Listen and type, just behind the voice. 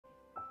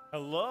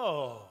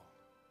Hello.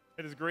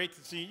 It is great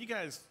to see you. You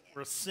guys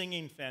were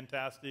singing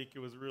fantastic. It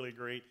was really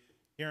great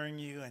hearing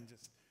you and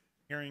just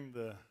hearing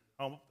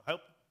I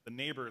hope the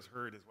neighbors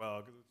heard as well,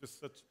 because it was just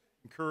such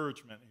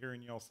encouragement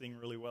hearing you all sing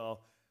really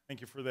well.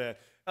 Thank you for that.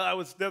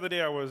 The other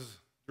day I was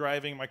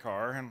driving my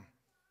car, and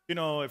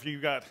if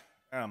you've got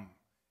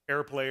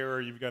AirPlay or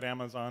you've got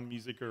Amazon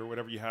Music or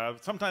whatever you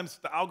have, sometimes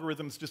the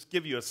algorithms just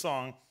give you a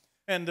song.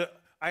 And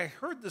I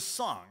heard this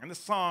song, and this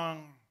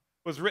song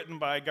was written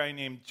by a guy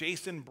named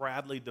Jason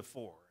Bradley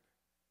DeFord.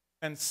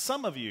 And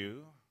some of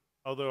you,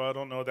 although I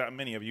don't know that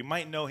many of you,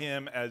 might know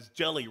him as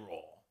Jelly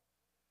Roll.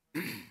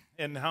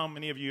 And how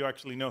many of you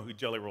actually know who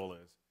Jelly Roll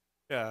is?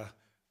 Yeah,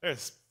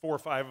 there's 4 or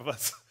 5 of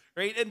us,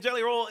 right? And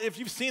Jelly Roll, if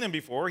you've seen him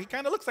before, he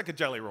kind of looks like a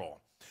Jelly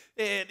Roll.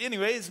 And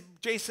anyways,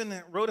 Jason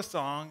wrote a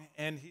song,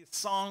 and his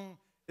song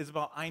is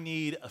about I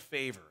need a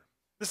favor.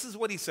 This is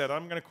what he said.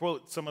 I'm going to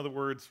quote some of the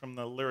words from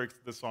the lyrics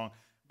of the song,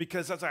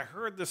 because as I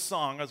heard this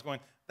song, I was going,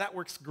 that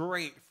works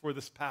great for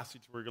this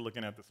passage we're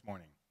looking at this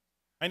morning.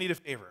 I need a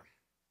favor.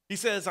 He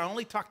says, I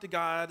only talk to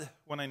God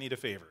when I need a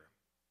favor.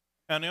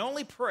 And I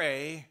only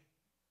pray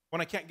when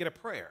I can't get a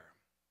prayer.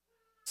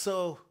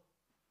 So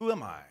who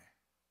am I?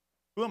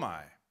 Who am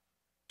I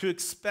to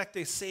expect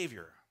a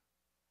Savior?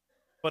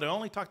 But I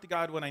only talk to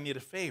God when I need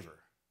a favor.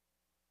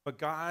 But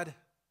God,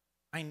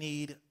 I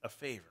need a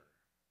favor.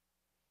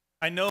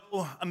 I know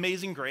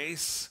Amazing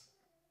Grace,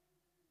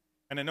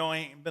 and I know I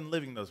ain't been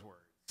living those words.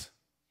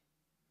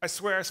 I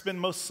swear I spend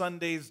most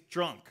Sundays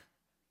drunk.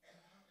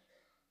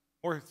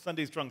 More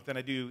Sundays drunk than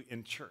I do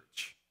in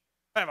church.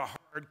 I have a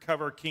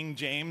hardcover King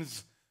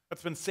James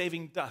that's been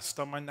saving dust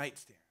on my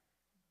nightstand.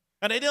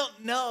 And I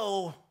don't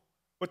know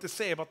what to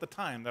say about the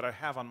time that I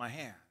have on my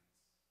hands.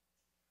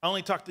 I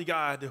only talk to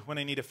God when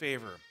I need a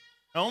favor.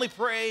 I only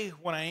pray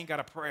when I ain't got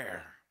a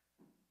prayer.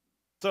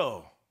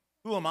 So,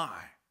 who am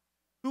I?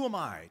 Who am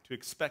I to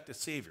expect a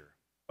Savior?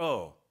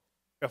 Oh,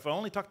 if I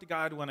only talk to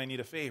God when I need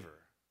a favor.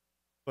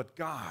 But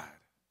God,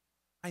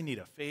 I need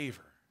a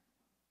favor.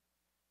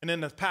 And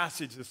in the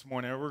passage this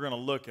morning, we're going to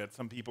look at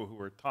some people who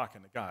were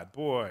talking to God.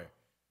 Boy,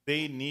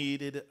 they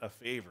needed a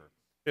favor.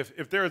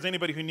 If there was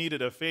anybody who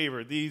needed a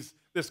favor,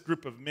 this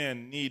group of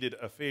men needed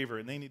a favor,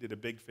 and they needed a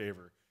big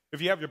favor.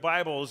 If you have your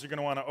Bibles, you're going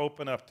to want to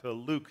open up to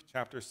Luke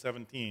chapter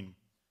 17.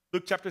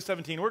 Luke chapter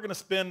 17, we're going to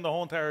spend the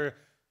whole entire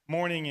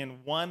morning in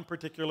one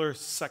particular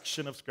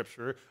section of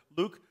Scripture,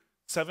 Luke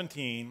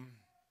 17,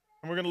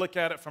 and we're going to look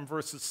at it from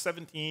verses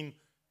 17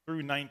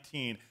 through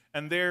 19.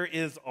 And there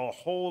is a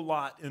whole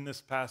lot in this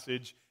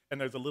passage, and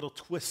there's a little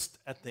twist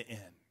at the end,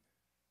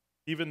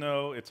 even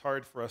though it's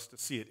hard for us to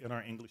see it in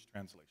our English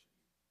translation.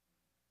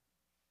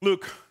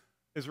 Luke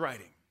is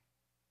writing,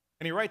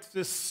 and he writes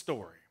this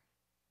story.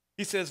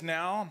 He says,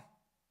 now,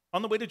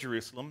 on the way to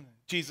Jerusalem,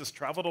 Jesus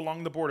traveled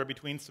along the border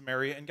between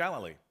Samaria and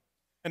Galilee.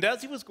 And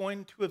as he was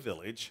going to a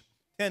village,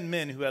 10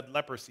 men who had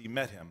leprosy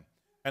met him,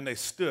 and they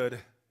stood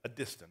a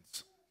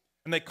distance.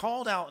 And they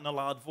called out in a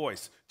loud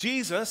voice,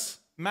 Jesus,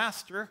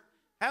 Master,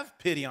 have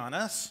pity on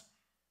us.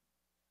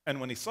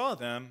 And when he saw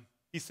them,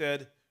 he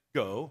said,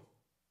 go,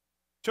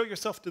 show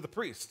yourself to the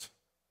priest.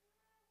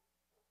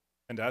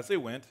 And as they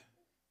went,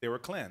 they were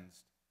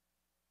cleansed.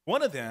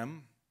 One of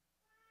them,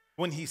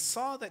 when he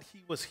saw that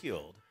he was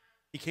healed,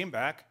 he came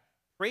back,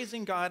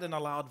 praising God in a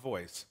loud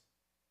voice.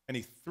 And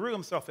he threw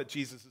himself at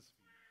Jesus' feet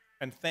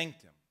and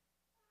thanked him.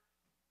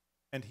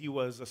 And he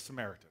was a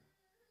Samaritan.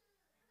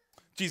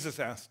 Jesus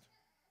asked,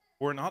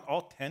 were not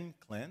all 10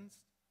 cleansed?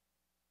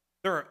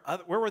 Where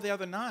were the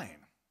other 9?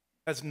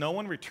 Has no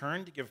one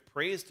returned to give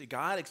praise to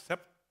God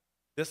except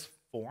this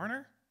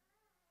foreigner?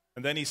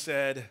 And then he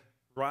said,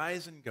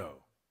 rise and go.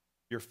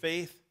 Your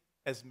faith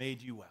has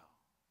made you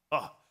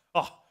well.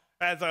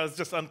 As I was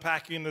just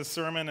unpacking this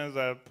sermon, as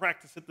I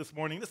practiced it this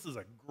morning, this is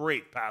a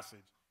great passage.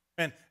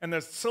 And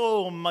there's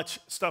so much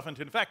stuff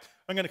into it. In fact,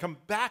 I'm going to come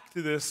back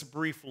to this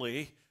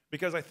briefly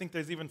because I think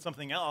there's even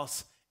something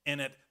else in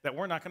it that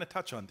we're not going to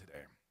touch on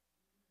today.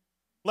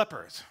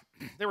 Lepers.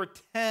 There were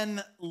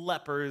 10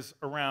 lepers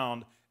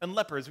around. And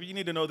lepers, you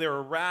need to know, they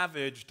were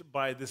ravaged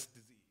by this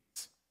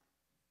disease.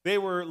 They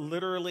were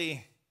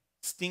literally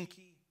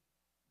stinky,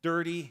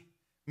 dirty,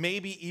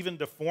 maybe even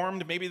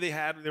deformed. Maybe they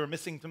were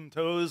missing some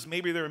toes.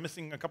 Maybe they were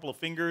missing a couple of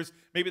fingers.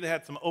 Maybe they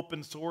had some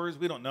open sores.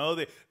 We don't know.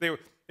 They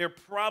were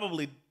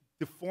probably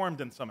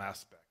deformed in some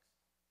aspects.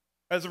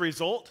 As a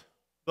result,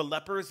 the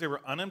lepers, they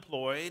were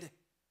unemployed.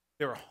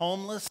 They were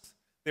homeless.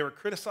 They were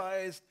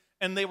criticized.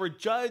 And they were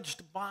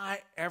judged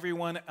by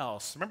everyone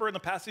else. Remember in the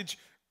passage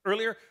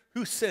earlier,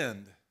 who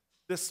sinned?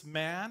 This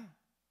man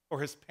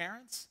or his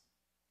parents?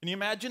 Can you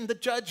imagine the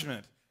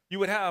judgment you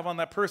would have on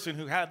that person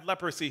who had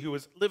leprosy, who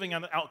was living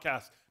on the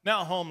outcast,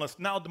 now homeless,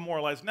 now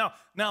demoralized,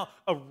 now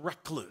a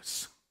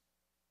recluse,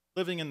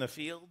 living in the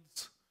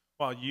fields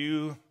while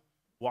you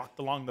walked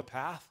along the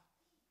path?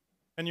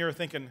 And you're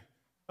thinking,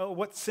 oh,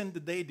 what sin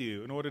did they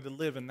do in order to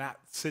live in that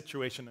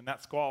situation, in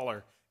that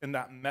squalor, in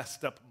that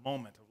messed up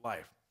moment of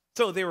life?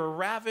 So they were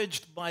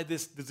ravaged by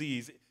this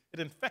disease. It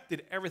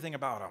infected everything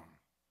about them.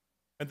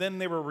 And then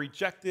they were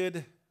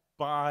rejected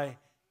by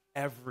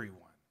everyone.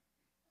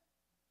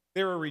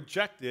 They were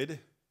rejected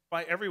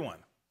by everyone.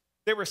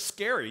 They were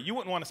scary. You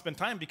wouldn't want to spend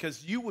time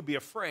because you would be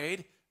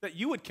afraid that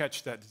you would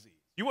catch that disease.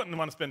 You wouldn't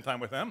want to spend time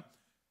with them.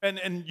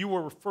 And you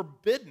were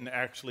forbidden,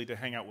 actually, to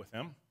hang out with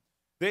them.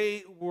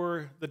 They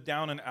were the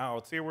down and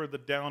outs. They were the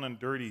down and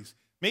dirties.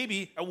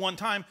 Maybe at one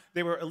time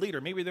they were a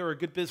leader. Maybe they were a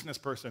good business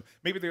person.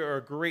 Maybe they were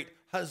a great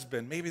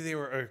husband. Maybe they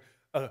were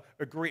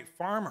a great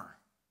farmer.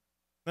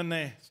 Then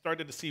they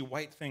started to see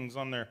white things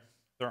on their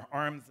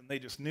arms, and they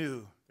just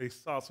knew. They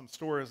saw some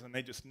stores, and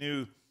they just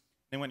knew.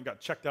 They went and got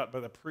checked out by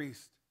the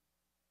priest.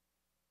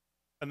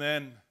 And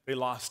then they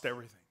lost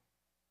everything.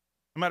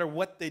 No matter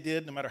what they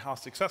did, no matter how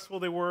successful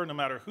they were, no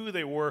matter who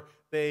they were,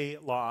 they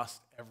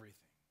lost everything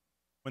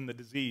when the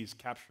disease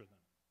captured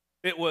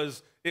them.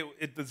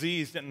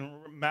 Disease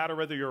didn't matter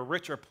whether you're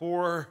rich or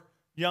poor,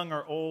 young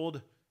or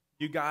old.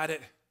 You got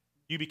it.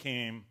 You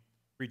became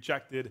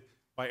rejected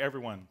by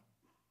everyone.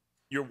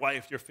 Your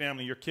wife, your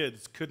family, your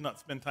kids could not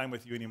spend time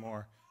with you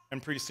anymore.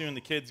 And pretty soon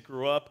the kids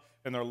grew up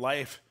and their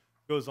life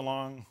goes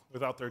along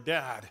without their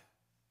dad,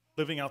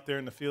 living out there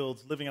in the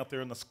fields, living out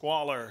there in the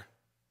squalor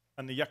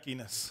and the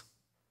yuckiness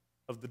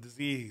of the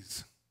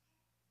disease.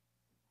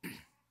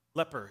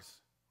 Lepers.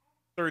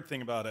 Third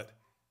thing about it,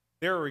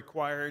 they were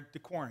required to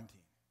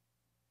quarantine.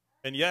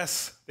 And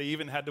yes, they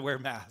even had to wear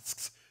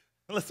masks.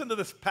 Listen to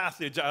this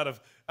passage out of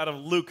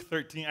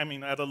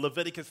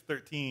Leviticus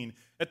 13.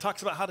 It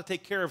talks about how to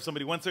take care of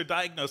somebody once they're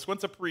diagnosed,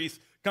 once a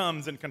priest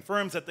comes and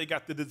confirms that they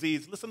got the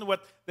disease. Listen to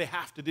what they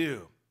have to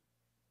do.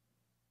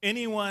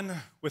 Anyone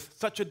with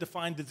such a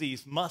defined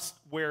disease must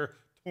wear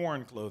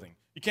torn clothing.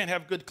 You can't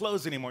have good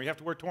clothes anymore. You have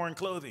to wear torn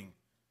clothing.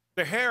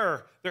 Their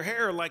hair,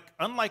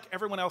 unlike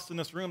everyone else in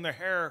this room, their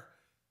hair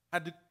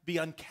had to be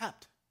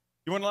unkept.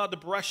 You weren't allowed to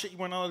brush it. You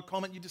weren't allowed to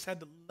comb it. You just had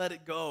to let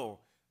it go.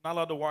 Not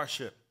allowed to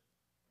wash it.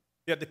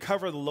 You had to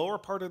cover the lower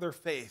part of their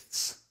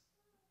face.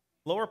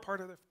 Lower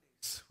part of their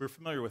face. We're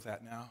familiar with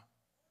that now.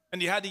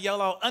 And you had to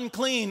yell out,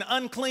 unclean,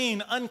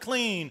 unclean,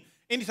 unclean.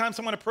 Anytime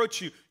someone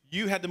approached you,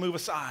 you had to move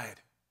aside.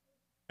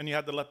 And you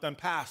had to let them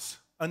pass.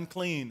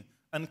 Unclean,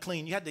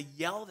 unclean. You had to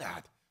yell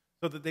that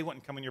so that they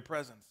wouldn't come in your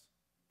presence.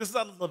 This is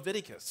out of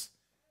Leviticus.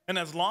 And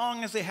as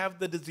long as they have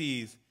the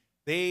disease,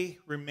 they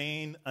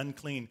remain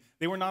unclean.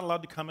 They were not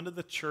allowed to come into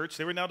the church.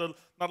 They were not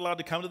allowed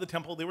to come to the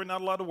temple. They were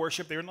not allowed to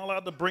worship. They were not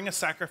allowed to bring a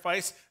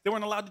sacrifice. They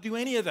weren't allowed to do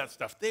any of that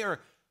stuff. They are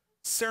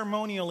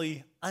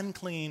ceremonially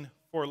unclean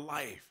for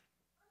life.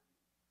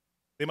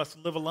 They must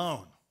live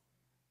alone.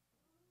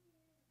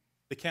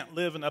 They can't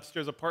live in an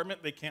upstairs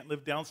apartment. They can't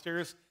live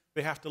downstairs.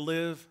 They have to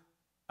live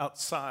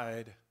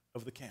outside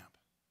of the camp.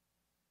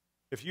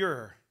 If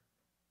you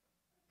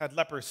had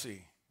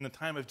leprosy in the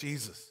time of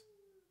Jesus,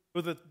 it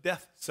was a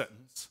death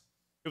sentence.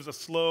 It was a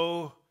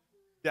slow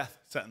death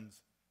sentence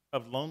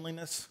of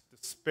loneliness,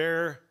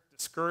 despair,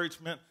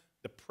 discouragement,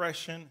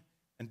 depression,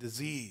 and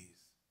disease.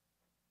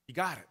 You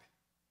got it.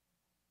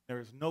 There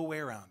is no way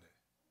around it.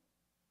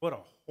 What a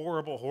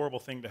horrible, horrible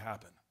thing to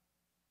happen.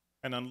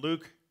 And on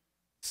Luke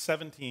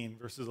 17,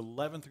 verses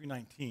 11 through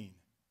 19,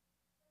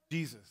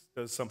 Jesus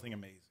does something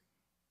amazing.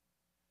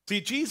 See,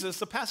 Jesus,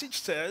 the passage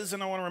says,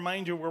 and I want to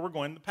remind you where we're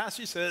going, the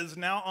passage says,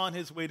 now on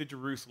his way to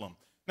Jerusalem.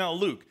 Now,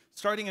 Luke,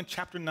 starting in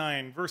chapter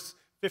 9, verse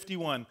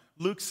 51,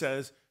 Luke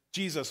says,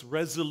 Jesus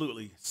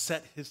resolutely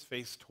set his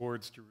face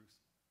towards Jerusalem.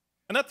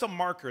 And that's a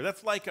marker.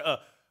 That's like a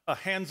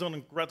Hansel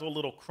and Gretel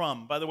little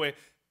crumb. By the way,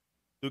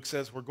 Luke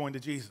says, we're going to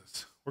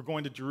Jesus. We're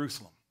going to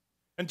Jerusalem.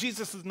 And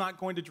Jesus is not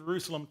going to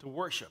Jerusalem to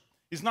worship.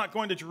 He's not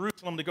going to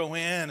Jerusalem to go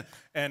in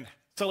and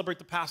celebrate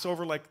the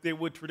Passover like they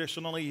would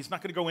traditionally. He's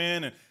not going to go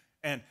in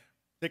and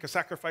take a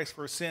sacrifice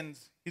for his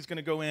sins. He's going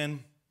to go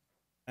in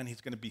and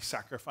he's going to be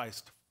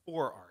sacrificed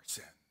for our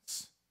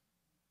sins.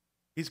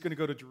 He's going to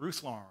go to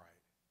Jerusalem, all right.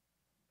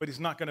 But he's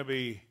not going to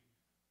be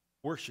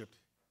worshiped.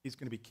 He's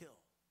going to be killed.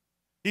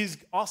 He's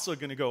also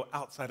going to go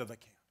outside of the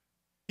camp.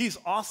 He's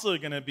also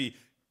going to be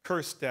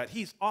cursed at.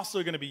 He's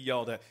also going to be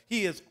yelled at.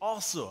 He is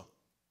also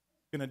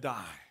going to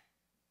die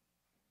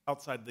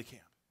outside of the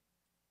camp.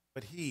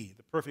 But he,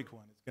 the perfect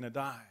one, is going to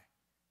die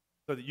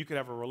so that you could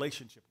have a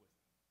relationship with him,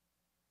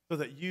 so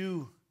that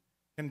you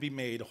can be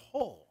made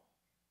whole,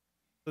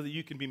 so that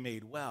you can be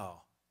made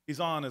well. He's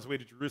on his way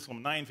to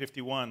Jerusalem,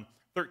 9:51,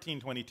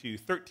 13:22,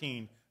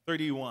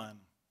 13:31,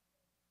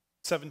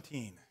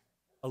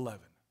 17:11.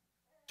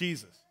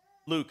 Jesus,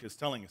 Luke is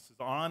telling us, is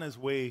on his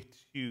way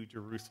to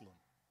Jerusalem.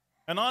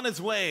 And on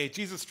his way,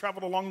 Jesus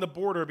traveled along the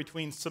border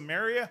between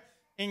Samaria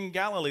and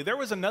Galilee. There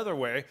was another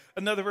way,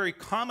 another very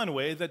common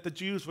way that the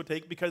Jews would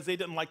take because they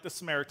didn't like the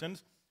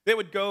Samaritans. They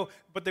would go,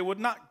 but they would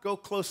not go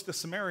close to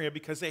Samaria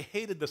because they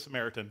hated the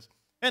Samaritans.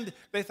 And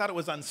they thought it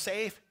was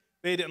unsafe.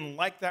 They didn't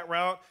like that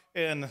route.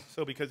 And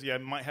so because you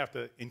might have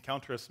to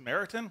encounter a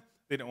Samaritan,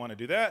 they didn't want to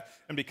do that.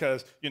 And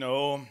because, you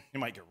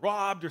might get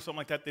robbed or something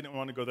like that, they didn't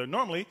want to go there.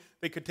 Normally,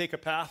 they could take a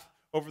path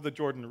over the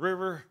Jordan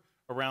River,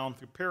 around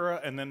through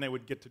Pera, and then they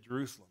would get to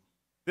Jerusalem.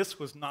 This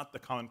was not the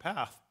common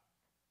path,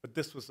 but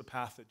this was the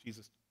path that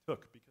Jesus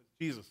took because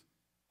Jesus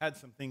had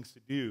some things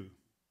to do.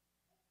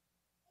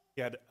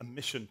 He had a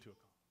mission to accomplish.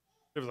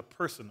 There was a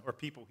person or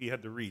people he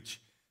had to reach.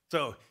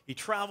 So he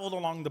traveled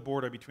along the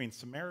border between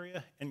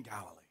Samaria and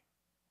Galilee.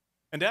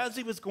 And as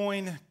he was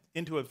going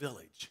into a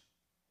village,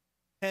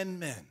 10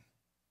 men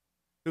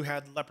who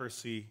had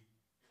leprosy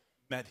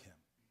met him.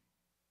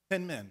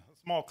 10 men, a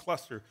small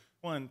cluster,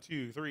 1,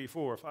 2, 3,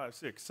 4, 5,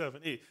 6,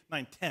 7, 8,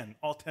 9, 10,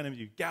 all 10 of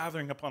you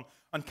gathering upon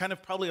on kind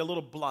of probably a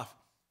little bluff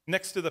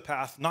next to the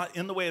path, not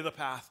in the way of the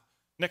path,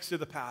 next to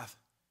the path.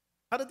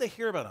 How did they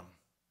hear about him?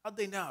 How did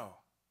they know?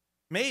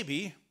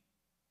 Maybe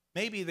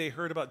they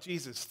heard about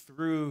Jesus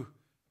through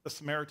the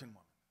Samaritan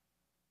woman.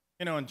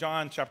 You know, in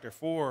John chapter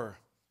 4,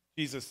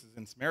 Jesus is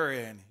in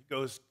Samaria and he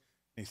goes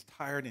and he's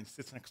tired and he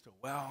sits next to a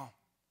well.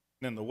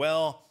 And in the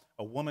well,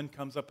 a woman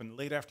comes up in the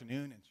late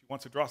afternoon and she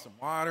wants to draw some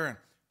water, and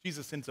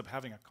Jesus ends up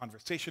having a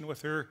conversation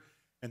with her,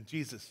 and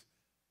Jesus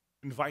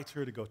invites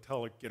her to go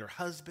get her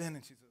husband,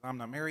 and she says, I'm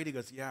not married. He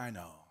goes, yeah, I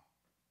know.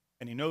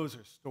 And he knows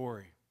her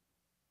story.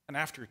 And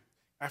after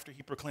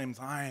he proclaims,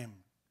 I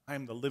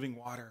am the living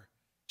water,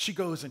 she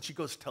goes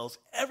tells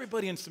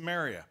everybody in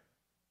Samaria.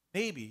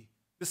 Maybe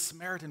this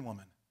Samaritan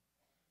woman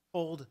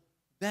told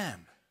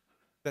them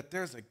that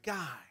there's a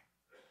guy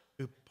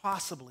who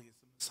possibly is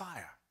the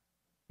Messiah.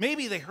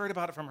 Maybe they heard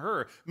about it from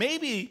her.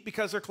 Maybe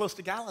because they're close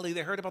to Galilee,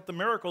 they heard about the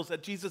miracles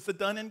that Jesus had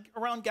done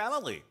around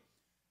Galilee.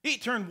 He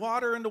turned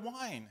water into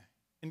wine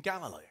in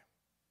Galilee.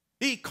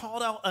 He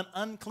called out an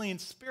unclean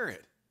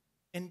spirit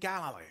in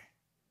Galilee.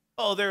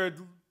 Oh,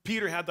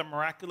 Peter had the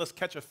miraculous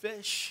catch of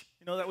fish.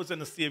 You know, that was in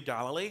the Sea of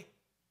Galilee.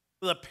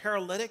 The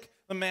paralytic,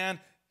 the man,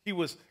 he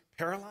was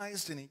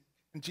paralyzed and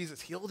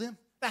Jesus healed him.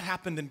 That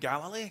happened in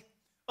Galilee.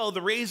 Oh,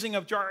 the raising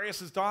of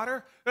Jairus'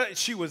 daughter,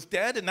 she was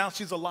dead and now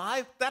she's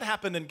alive. That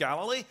happened in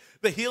Galilee.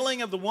 The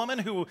healing of the woman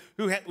who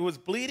was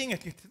bleeding and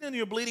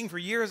continued bleeding for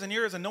years and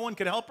years and no one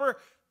could help her,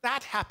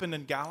 that happened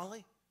in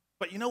Galilee.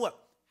 But you know what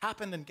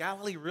happened in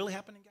Galilee really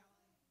happened in Galilee?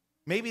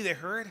 Maybe they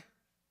heard.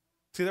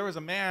 See, there was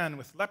a man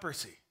with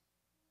leprosy.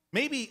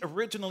 Maybe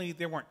originally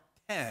there weren't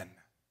 10.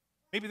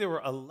 Maybe there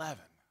were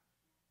 11.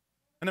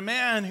 And a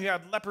man who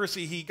had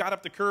leprosy, he got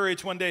up the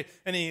courage one day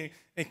and he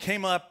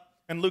came up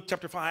in Luke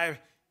chapter 5.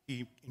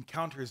 He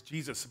encounters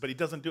Jesus, but he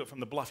doesn't do it from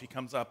the bluff. He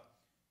comes up,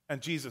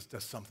 and Jesus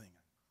does something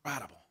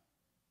incredible.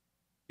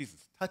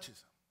 Jesus touches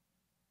him.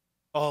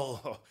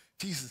 Oh,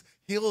 Jesus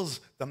heals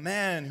the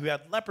man who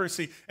had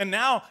leprosy. And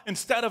now,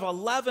 instead of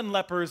 11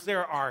 lepers,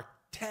 there are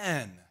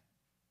 10.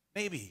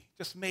 Maybe,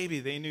 just maybe,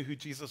 they knew who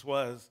Jesus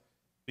was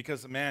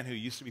because the man who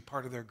used to be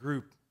part of their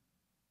group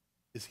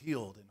is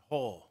healed and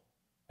whole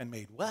and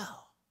made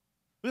well.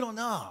 We don't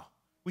know.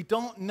 We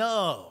don't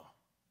know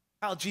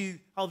how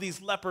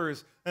these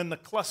lepers and the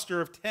cluster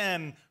of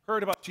 10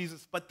 heard about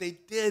Jesus, but they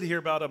did hear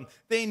about him.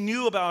 They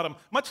knew about him.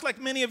 Much like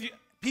many of you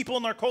people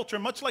in our culture,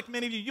 much like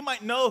many of you, you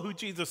might know who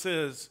Jesus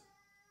is.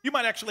 You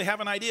might actually have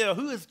an idea,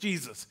 who is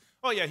Jesus?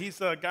 Oh yeah, he's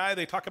the guy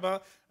they talk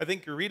about. I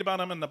think you read about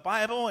him in the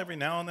Bible. Every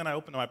now and then I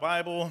open my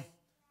Bible.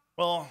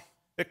 Well,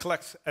 it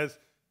collects, as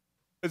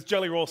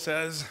Jelly Roll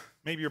says,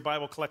 maybe your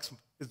Bible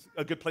is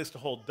a good place to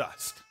hold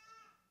dust.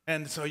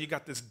 And so you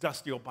got this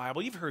dusty old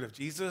Bible. You've heard of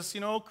Jesus.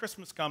 You know,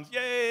 Christmas comes.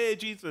 Yay,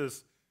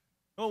 Jesus.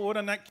 Oh, what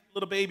a nice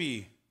little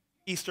baby.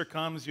 Easter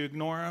comes, you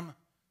ignore him.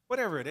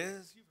 Whatever it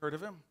is, you've heard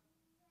of him.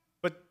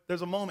 But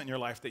there's a moment in your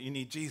life that you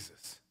need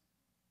Jesus.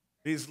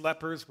 These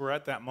lepers were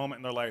at that moment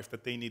in their life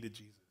that they needed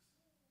Jesus.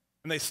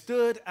 And they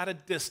stood at a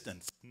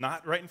distance,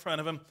 not right in front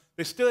of him.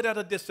 They stood at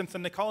a distance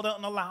and they called out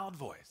in a loud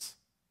voice.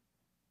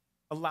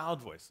 A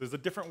loud voice. There's a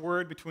different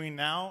word between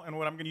now and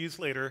what I'm going to use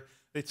later.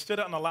 They stood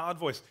out in a loud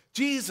voice.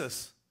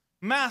 Jesus,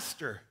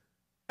 Master,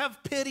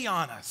 have pity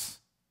on us.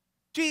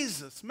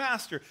 Jesus,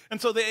 Master. And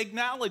so they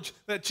acknowledge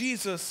that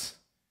Jesus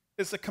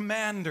is the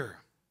commander.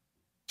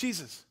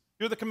 Jesus,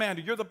 you're the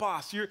commander. You're the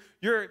boss. You're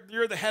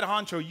the head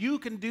honcho. You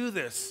can do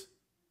this.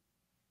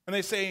 And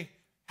they say,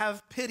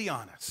 have pity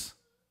on us.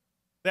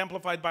 The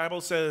Amplified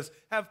Bible says,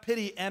 have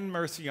pity and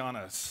mercy on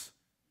us.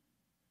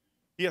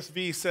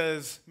 ESV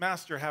says,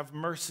 Master, have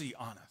mercy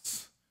on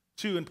us.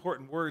 Two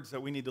important words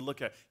that we need to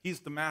look at.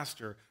 He's the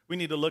master. We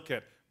need to look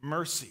at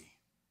mercy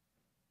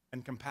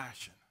and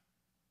compassion.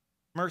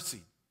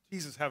 Mercy.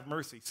 Jesus, have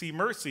mercy. See,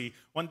 mercy,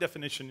 one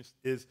definition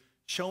is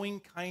showing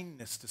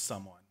kindness to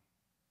someone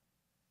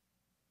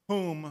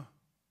whom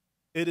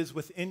it is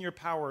within your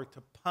power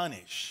to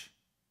punish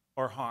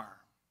or harm.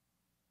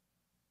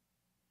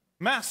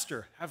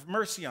 Master, have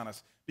mercy on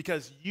us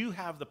because you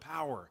have the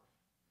power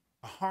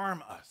to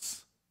harm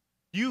us.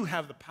 You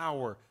have the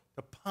power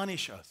to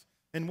punish us.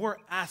 And we're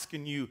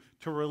asking you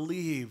to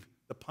relieve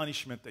the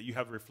punishment that you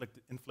have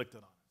inflicted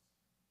on us.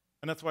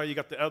 And that's why you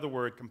got the other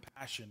word,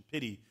 compassion,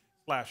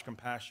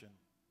 pity/compassion.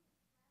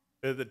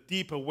 The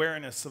deep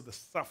awareness of the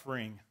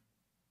suffering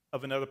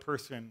of another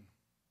person.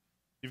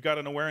 You've got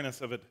an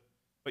awareness of it,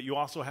 but you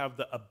also have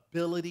the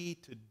ability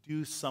to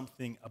do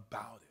something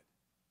about it.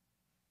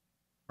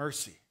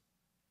 Mercy.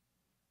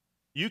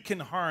 You can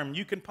harm,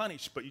 you can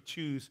punish, but you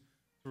choose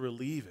to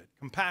relieve it.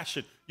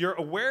 Compassion. You're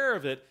aware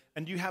of it,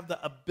 and you have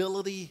the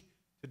ability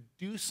to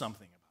do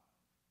something about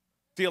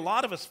it. See, a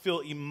lot of us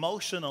feel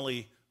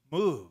emotionally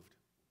moved,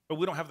 but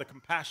we don't have the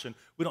compassion.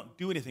 We don't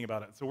do anything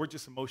about it, so we're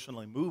just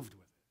emotionally moved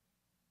with it.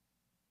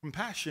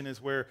 Compassion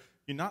is where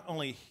you not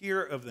only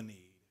hear of the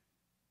need,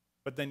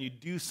 but then you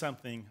do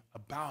something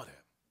about it.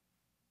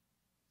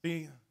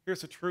 See,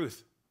 here's the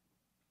truth.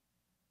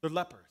 They're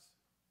lepers.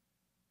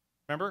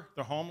 Remember?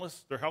 They're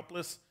homeless, they're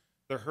helpless,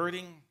 they're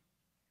hurting.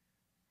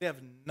 They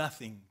have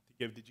nothing to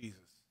give to Jesus.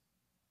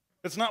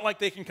 It's not like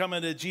they can come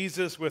into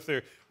Jesus with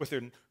their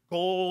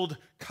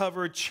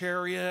gold-covered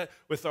chariot,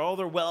 with all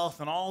their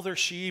wealth and all their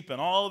sheep and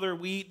all their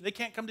wheat. They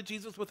can't come to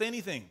Jesus with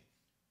anything.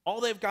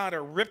 All they've got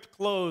are ripped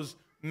clothes,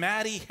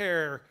 matty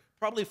hair,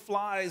 probably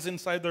flies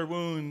inside their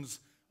wounds,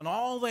 and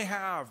all they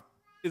have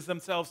is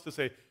themselves to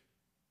say,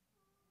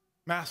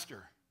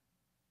 Master,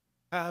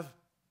 have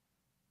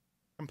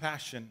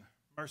compassion,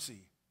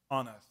 mercy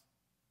on us.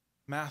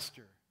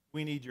 Master,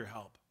 we need your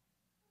help.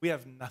 We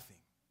have nothing.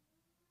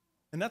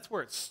 And that's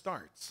where it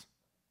starts.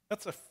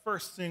 That's the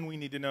first thing we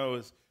need to know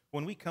is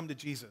when we come to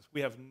Jesus,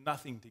 we have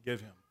nothing to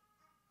give him.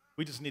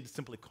 We just need to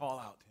simply call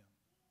out to him.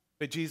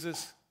 Say,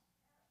 Jesus,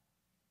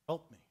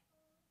 help me.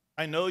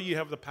 I know you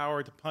have the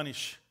power to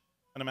punish,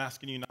 and I'm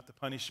asking you not to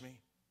punish me.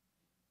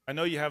 I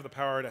know you have the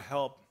power to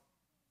help,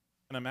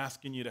 and I'm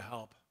asking you to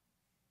help.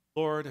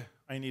 Lord,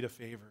 I need a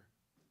favor.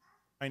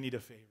 I need a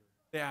favor.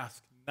 They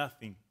ask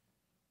nothing.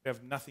 They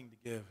have nothing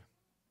to give.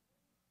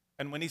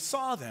 And when he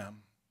saw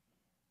them,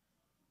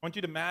 I want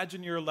you to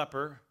imagine you're a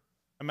leper.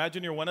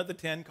 Imagine you're one of the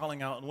 10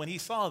 calling out. And when he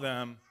saw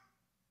them,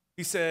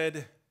 he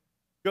said,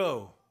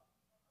 go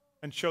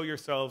and show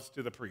yourselves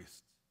to the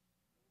priests.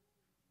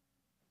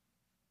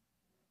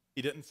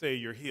 He didn't say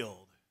you're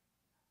healed.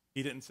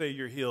 He didn't say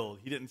you're healed.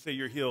 He didn't say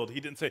you're healed. He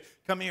didn't say,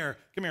 come here,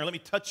 let me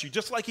touch you.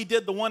 Just like he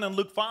did the one in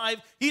Luke 5,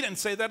 he didn't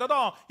say that at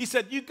all. He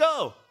said, you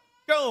go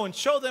and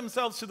show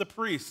themselves to the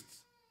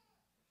priests.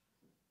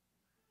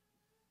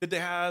 Did they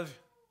have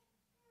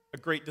a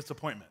great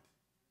disappointment?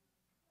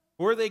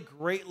 Were they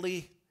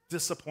greatly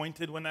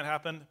disappointed when that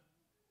happened?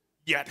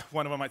 Yet,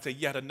 one of them might say,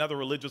 yet another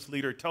religious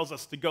leader tells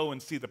us to go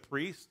and see the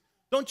priest.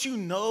 Don't you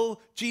know,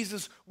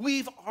 Jesus,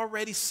 we've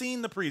already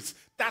seen the priest.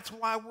 That's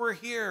why we're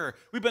here.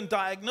 We've been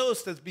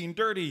diagnosed as being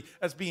dirty,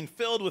 as being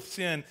filled with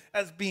sin,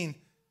 as being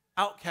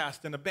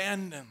outcast and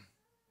abandoned.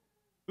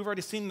 We've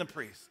already seen the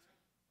priest.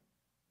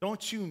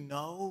 Don't you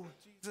know,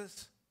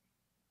 Jesus?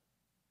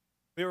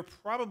 They were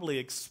probably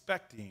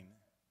expecting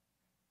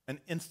an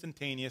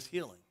instantaneous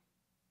healing.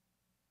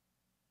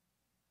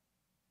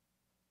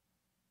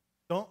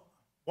 Don't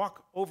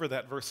walk over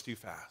that verse too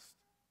fast.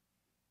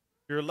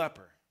 You're a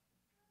leper.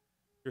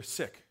 You're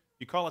sick.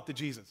 You call it to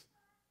Jesus.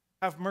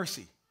 Have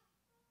mercy.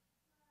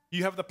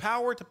 You have the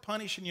power to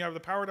punish and you have the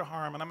power to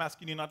harm, and I'm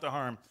asking you not to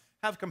harm.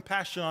 Have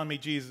compassion on me,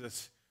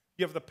 Jesus.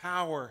 You have the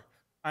power.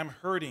 I'm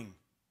hurting.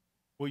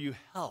 Will you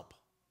help?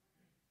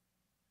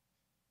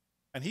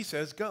 And he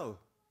says, go.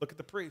 Look at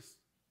the priest.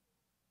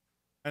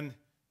 And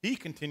he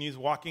continues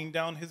walking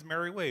down his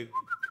merry way.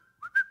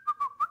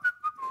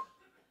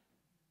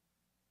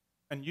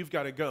 And you've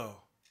got to go.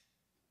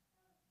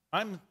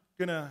 I'm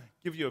going to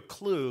give you a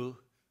clue.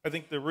 I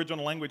think the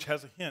original language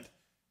has a hint.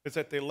 Is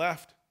that they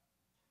left.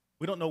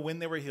 We don't know when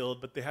they were healed,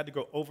 but they had to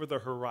go over the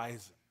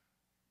horizon.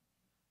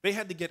 They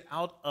had to get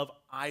out of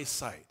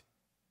eyesight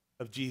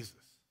of Jesus.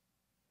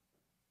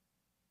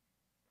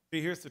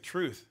 See, here's the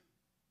truth.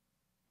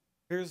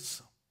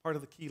 Here's part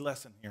of the key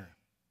lesson here.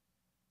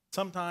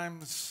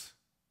 Sometimes,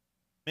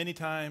 many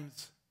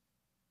times,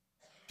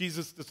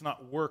 Jesus does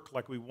not work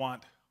like we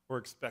want or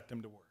expect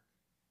him to work.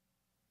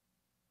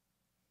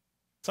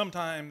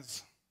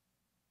 Sometimes,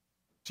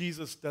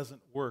 Jesus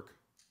doesn't work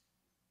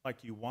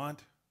like you want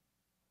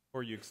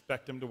or you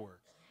expect him to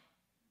work.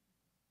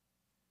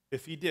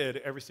 If he did,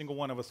 every single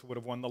one of us would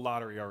have won the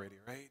lottery already,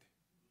 right?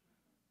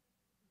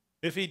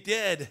 If he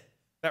did,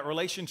 that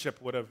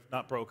relationship would have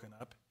not broken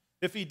up.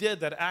 If he did,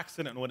 that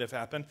accident would have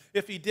happened.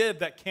 If he did,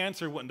 that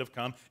cancer wouldn't have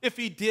come. If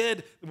he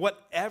did,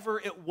 whatever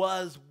it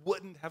was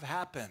wouldn't have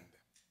happened.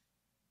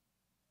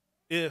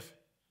 If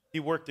he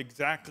worked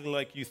exactly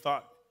like you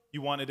thought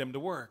you wanted him to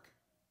work.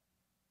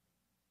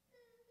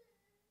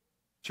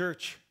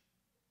 Church,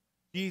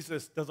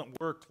 Jesus doesn't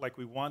work like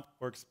we want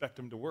or expect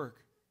him to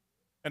work.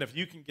 And if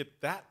you can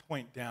get that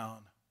point down,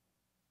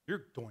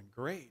 you're doing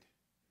great.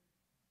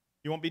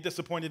 You won't be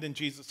disappointed in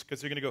Jesus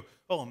because you're going to go,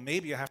 oh,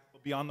 maybe I have to go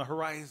beyond the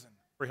horizon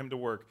for him to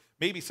work.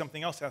 Maybe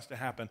something else has to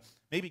happen.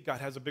 Maybe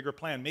God has a bigger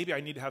plan. Maybe I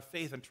need to have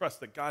faith and trust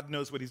that God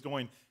knows what he's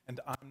doing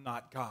and I'm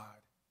not God.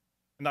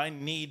 And I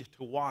need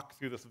to walk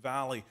through this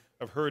valley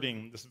of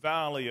hurting, this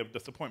valley of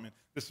disappointment,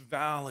 this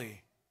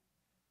valley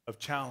of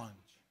challenge.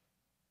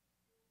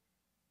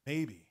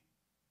 Maybe,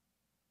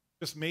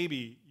 just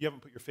maybe, you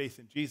haven't put your faith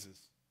in Jesus.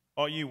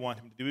 All you want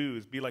him to do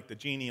is be like the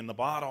genie in the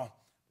bottle.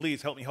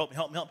 Please help me, help me,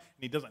 help me, help me.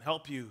 And he doesn't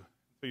help you,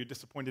 so you're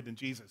disappointed in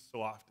Jesus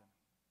so often.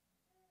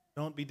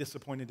 Don't be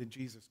disappointed in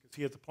Jesus because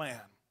he has a plan.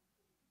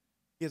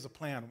 He has a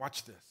plan.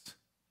 Watch this.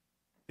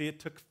 See, it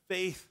took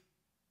faith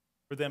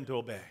for them to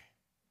obey.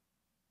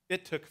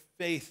 It took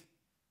faith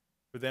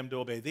for them to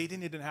obey. They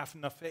didn't even have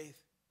enough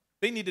faith.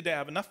 They needed to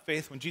have enough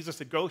faith when Jesus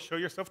said, go show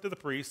yourself to the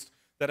priest,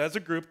 that as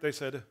a group they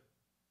said,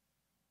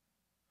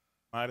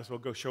 might as well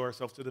go show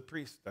ourselves to the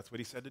priest. That's what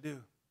he said to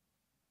do.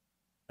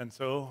 And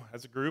so,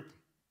 as a group,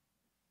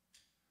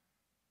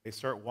 they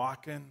start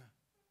walking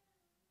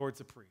towards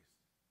the priest.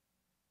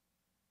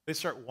 They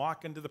start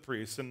walking to the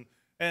priest, and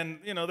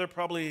they're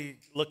probably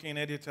looking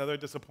at each other,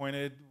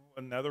 disappointed.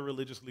 Another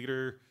religious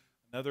leader,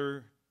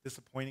 another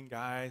disappointing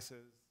guy says,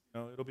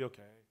 it'll be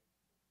okay.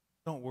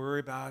 Don't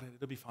worry about it.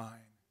 It'll be fine.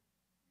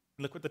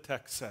 Look what the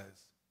text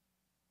says.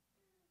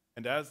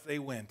 And as they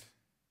went,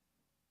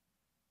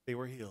 they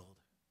were healed.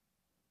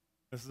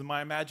 This is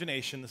my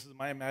imagination. This is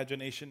my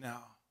imagination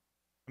now.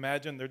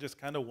 Imagine they're just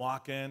kind of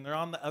walking. They're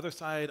on the other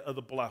side of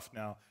the bluff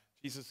now.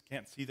 Jesus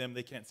can't see them.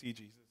 They can't see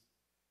Jesus.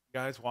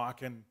 Guys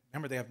walking.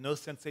 Remember, they have no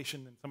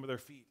sensation in some of their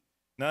feet.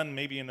 None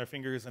maybe in their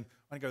fingers. And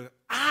one goes,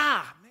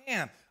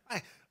 man,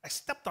 I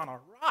stepped on a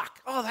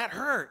rock. Oh, that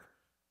hurt.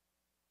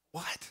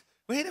 What?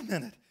 Wait a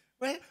minute.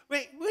 Wait.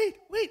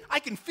 I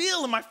can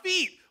feel in my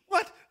feet.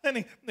 What? Then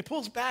he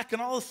pulls back,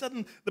 and all of a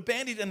sudden, the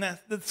bandage and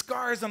the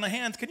scars on the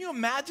hands. Can you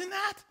imagine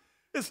that?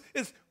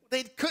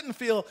 They couldn't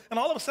feel, and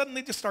all of a sudden,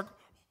 they just start,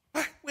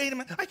 wait a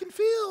minute, I can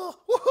feel.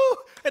 Woohoo!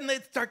 And they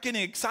start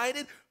getting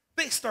excited.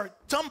 They start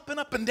jumping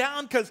up and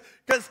down because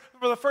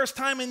for the first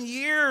time in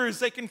years,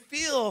 they can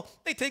feel.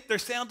 They take their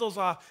sandals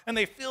off, and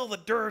they feel the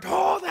dirt.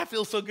 Oh, that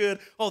feels so good.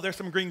 Oh, there's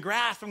some green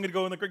grass. I'm going to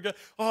go in the green grass.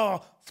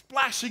 Oh,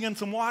 splashing in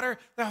some water.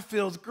 That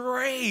feels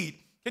great.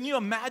 Can you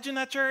imagine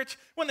that, church?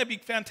 Wouldn't that be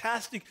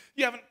fantastic?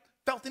 You haven't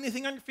felt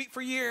anything on your feet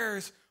for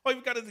years. Oh,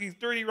 you've got these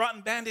dirty,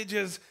 rotten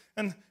bandages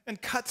and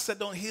cuts that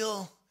don't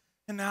heal.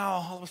 And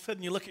now, all of a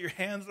sudden, you look at your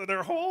hands that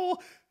are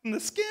whole in the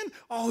skin.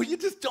 Oh, you're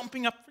just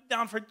jumping up and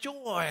down for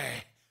joy.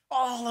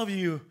 All of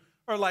you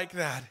are like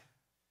that,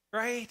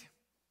 right?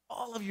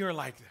 All of you are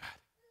like that.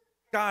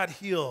 God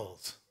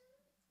heals.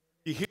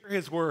 You hear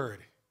his word.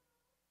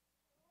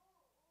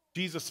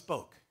 Jesus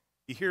spoke.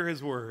 You hear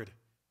his word,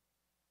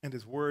 and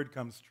his word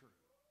comes true.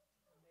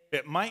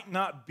 It might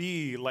not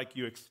be like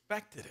you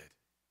expected it,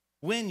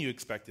 when you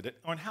expected it,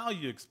 or how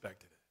you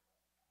expected it,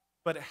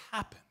 but it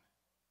happened.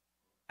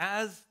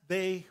 As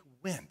they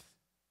went,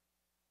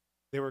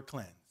 they were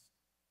cleansed.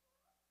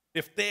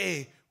 If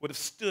they would have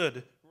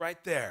stood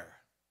right there,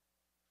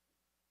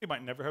 they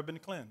might never have been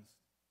cleansed.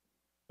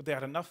 But they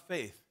had enough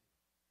faith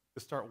to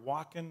start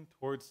walking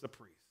towards the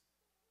priest.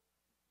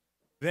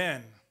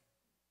 Then,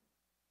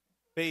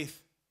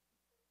 faith,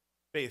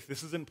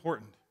 this is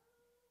important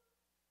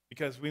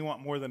because we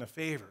want more than a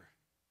favor.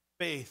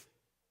 Faith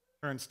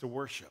turns to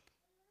worship.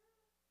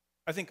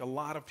 I think a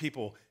lot of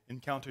people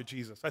encounter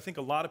Jesus. I think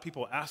a lot of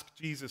people ask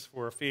Jesus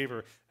for a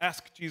favor,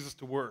 ask Jesus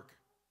to work,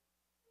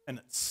 and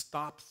it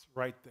stops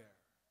right there.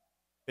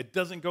 It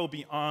doesn't go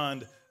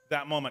beyond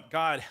that moment.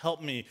 God,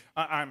 help me.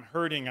 I'm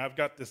hurting. I've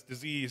got this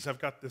disease. I've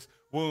got this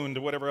wound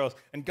or whatever else.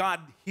 And God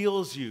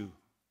heals you,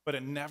 but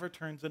it never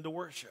turns into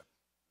worship.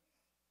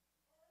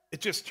 It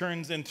just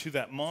turns into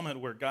that moment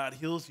where God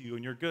heals you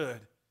and you're good.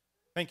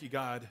 Thank you,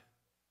 God.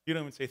 You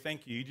don't even say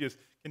thank you. You just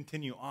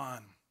continue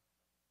on.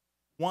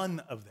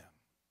 One of them.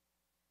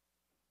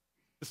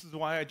 This is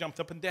why I jumped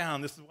up and down.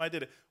 This is why I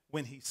did it.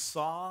 When he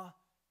saw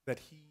that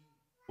he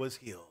was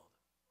healed,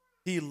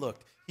 he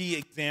looked, he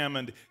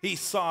examined, he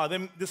saw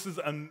them. This is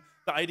the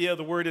idea of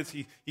the word is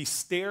he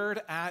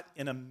stared at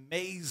in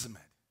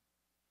amazement.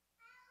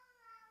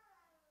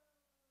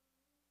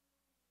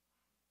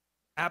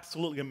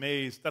 Absolutely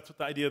amazed. That's what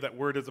the idea of that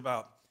word is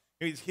about.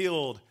 He's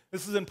healed.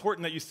 This is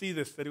important that you see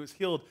this, that he was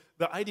healed.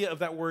 The idea of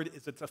that word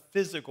is it's a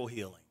physical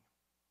healing.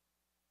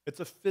 It's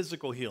a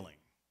physical healing.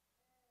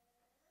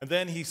 And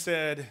then he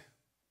said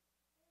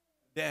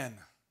in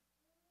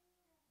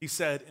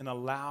a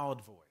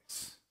loud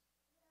voice,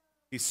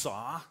 he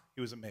saw,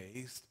 he was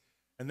amazed,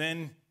 and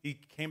then he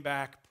came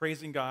back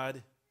praising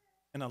God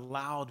in a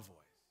loud voice.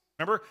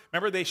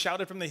 Remember they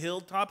shouted from the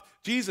hilltop,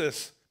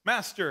 Jesus,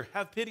 Master,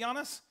 have pity on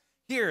us?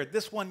 Here,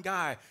 this one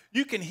guy,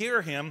 you can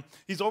hear him.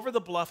 He's over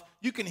the bluff.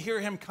 You can hear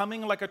him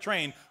coming like a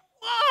train,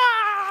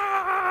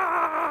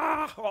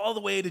 all the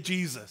way to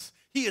Jesus.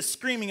 He is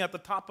screaming at the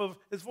top of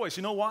his voice.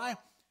 You know why?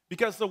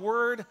 Because the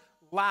word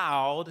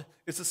loud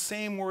is the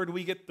same word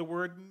we get the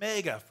word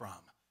mega from,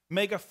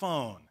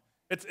 megaphone.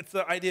 It's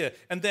the idea.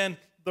 And then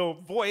the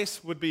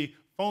voice would be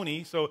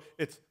phony, so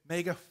it's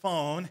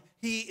megaphone.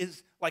 He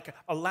is like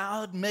a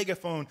loud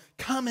megaphone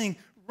coming,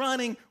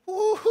 running.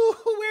 Woo-hoo,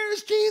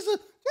 where's Jesus?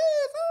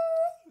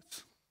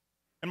 Jesus!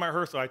 In my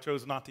rehearsal, I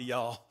chose not to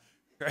yell,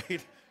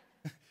 right?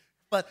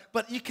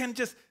 But you can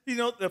just,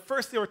 the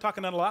first they were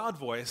talking in a loud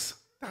voice.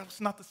 That was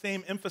not the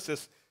same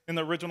emphasis in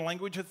the original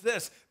language as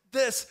this.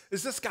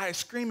 This guy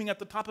screaming at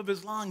the top of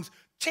his lungs,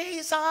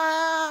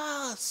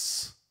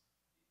 Jesus!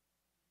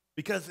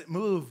 Because it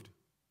moved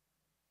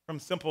from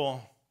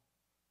simple,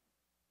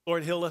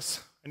 Lord, heal us.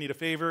 I need a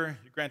favor.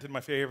 You granted my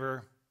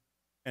favor.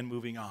 And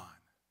moving on.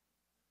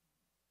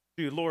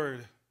 To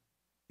Lord,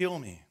 heal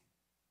me.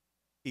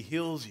 He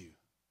heals you.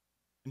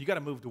 And you got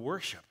to move to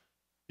worship.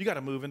 You got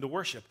to move into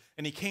worship.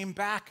 And he came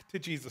back to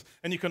Jesus.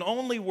 And you can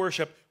only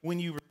worship when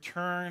you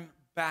return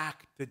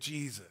back to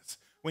Jesus.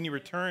 When you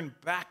return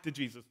back to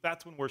Jesus,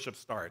 that's when worship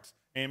starts.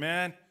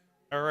 Amen?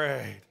 All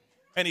right.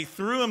 And he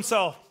threw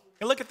himself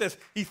And look at this.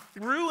 He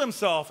threw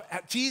himself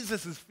at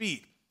Jesus'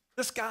 feet.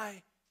 This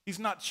guy, he's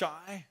not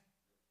shy.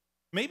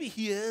 Maybe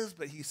he is,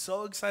 but he's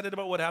so excited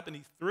about what happened,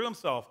 he threw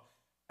himself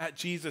at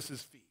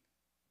Jesus' feet.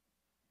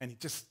 And he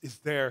just is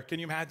there. Can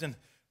you imagine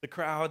the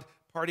crowd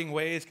parting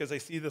ways because they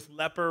see this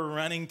leper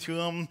running to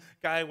him?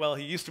 Guy, well,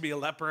 he used to be a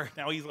leper.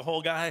 Now he's a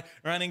whole guy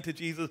running to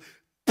Jesus,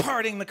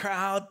 parting the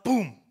crowd,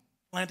 boom,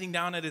 planting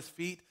down at his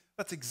feet.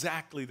 That's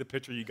exactly the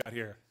picture you got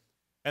here.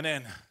 And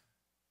then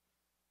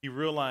he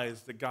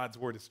realized that God's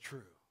word is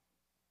true.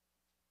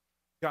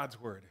 God's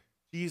word.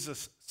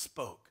 Jesus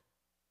spoke.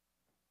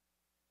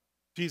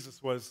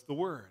 Jesus was the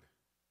word.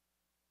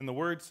 And the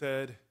word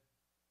said,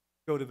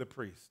 go to the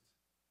priest.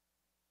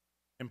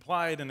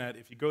 Implied in that,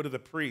 if you go to the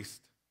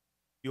priest,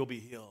 you'll be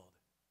healed.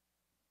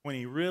 When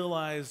he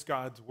realized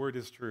God's word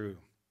is true,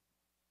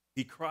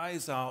 he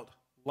cries out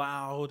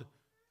loud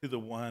to the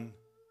one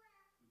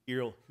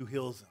who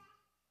heals him.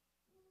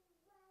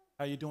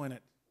 How you doing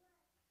it?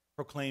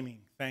 Proclaiming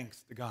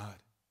thanks to God.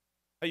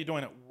 How you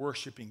doing at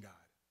worshiping God?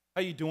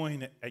 How you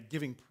doing at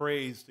giving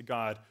praise to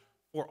God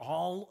for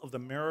all of the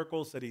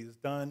miracles that he's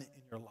done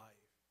in your life?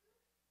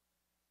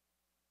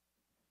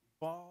 He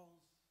falls.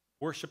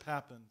 Worship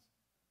happens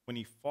when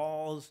he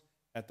falls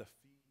at the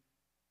feet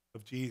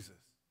of Jesus.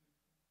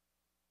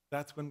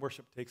 That's when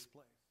worship takes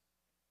place.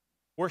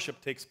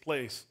 Worship takes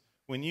place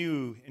when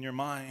you, in your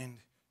mind,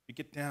 you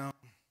get down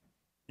in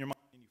your mind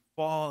and you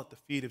fall at the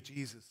feet of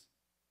Jesus.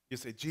 You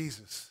say,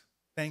 Jesus,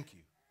 thank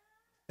you,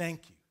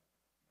 thank you,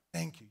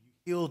 thank you. You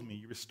healed me,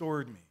 you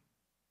restored me.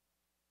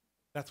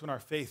 That's when our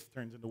faith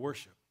turns into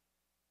worship.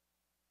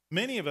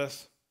 Many of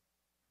us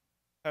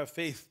have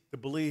faith to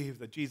believe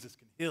that Jesus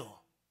can heal.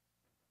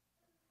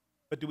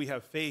 But do we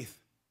have faith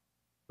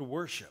to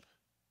worship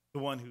the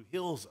one who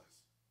heals us?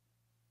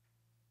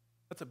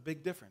 That's a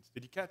big difference.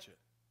 Did you catch it?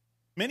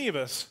 Many of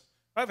us,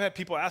 I've had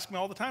people ask me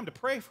all the time to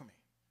pray for me.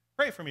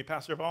 Pray for me,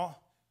 Pastor Paul.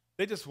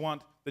 They just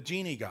want the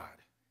genie God.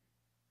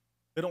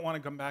 They don't want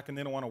to come back and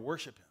they don't want to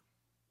worship him.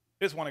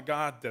 They just want a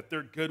God that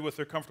they're good with,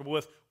 they're comfortable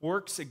with,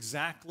 works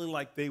exactly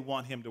like they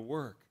want him to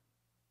work.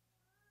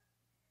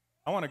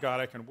 I want a God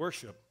I can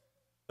worship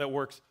that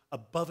works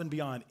above and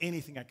beyond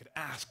anything I could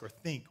ask or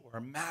think or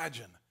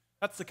imagine.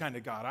 That's the kind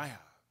of God I have.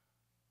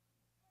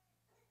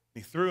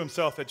 He threw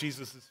himself at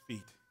Jesus'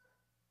 feet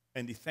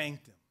and he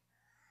thanked him.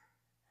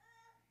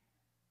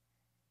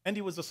 And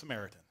he was a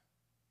Samaritan.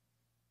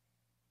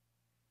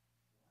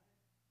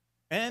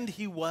 And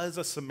he was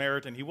a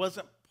Samaritan. He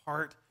wasn't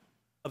part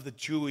of the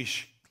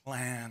Jewish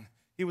clan.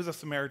 He was a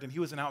Samaritan. He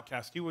was an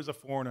outcast. He was a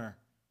foreigner.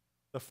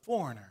 The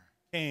foreigner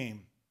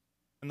came,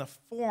 and the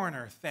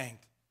foreigner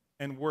thanked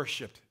and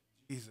worshiped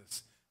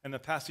Jesus. And the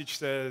passage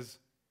says,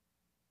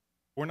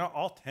 were not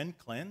all 10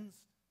 cleansed?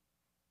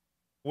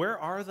 Where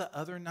are the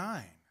other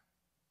 9?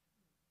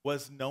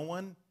 Was no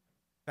one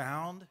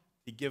found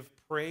to give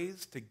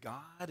praise to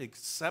God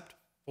except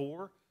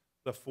for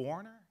the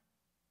foreigner?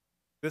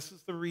 This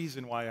is the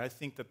reason why I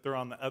think that they're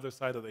on the other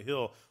side of the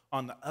hill,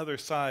 on the other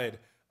side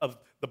of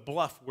the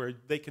bluff where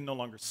they can no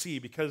longer see.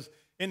 Because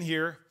in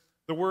here,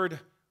 the word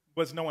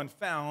was no one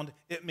found.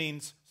 It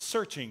means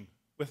searching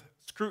with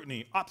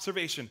scrutiny,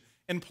 observation.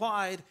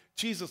 Implied,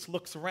 Jesus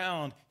looks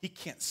around. He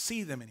can't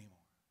see them anymore.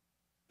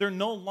 They're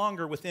no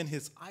longer within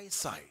his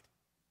eyesight.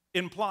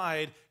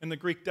 Implied in the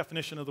Greek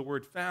definition of the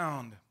word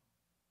found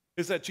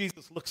is that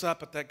Jesus looks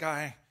up at that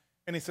guy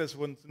and he says,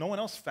 was no one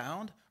else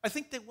found? I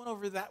think they went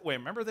over that way.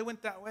 Remember they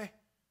went that way?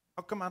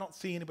 How come I don't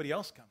see anybody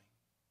else coming?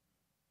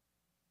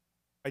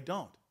 I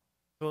don't.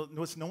 So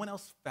was no one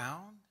else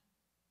found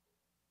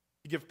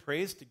to give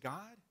praise to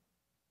God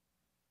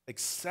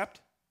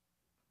except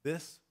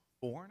this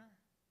foreigner?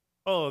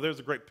 Oh, there's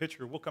a great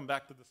picture. We'll come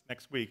back to this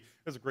next week.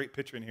 There's a great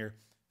picture in here.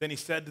 Then he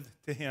said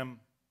to him,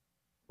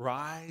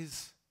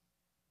 rise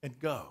and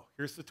go.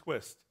 Here's the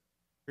twist.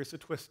 Here's the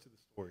twist to the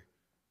story.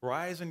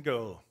 Rise and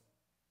go.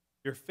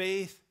 Your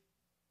faith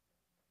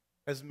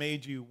has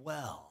made you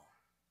well.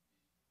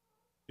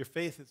 Your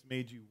faith has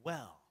made you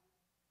well.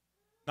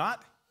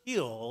 Not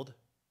healed,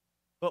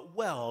 but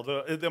well.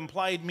 The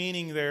implied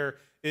meaning there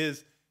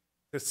is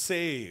to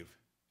save,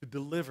 to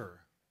deliver,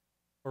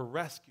 or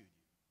rescue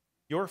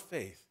you. Your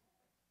faith.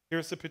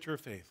 Here's the picture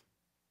of faith.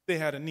 They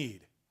had a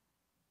need.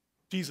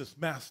 Jesus,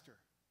 Master,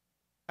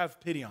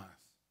 have pity on us.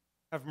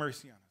 Have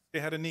mercy on us.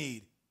 They had a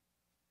need.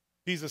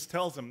 Jesus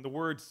tells them, the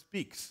word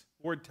speaks.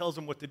 The word tells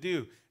them what to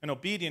do. In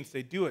obedience,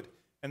 they do it,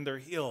 and they're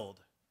healed.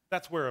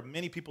 That's where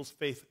many people's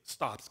faith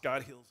stops.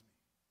 God heals me.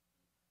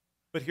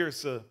 But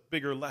here's a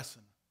bigger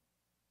lesson.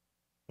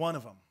 One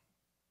of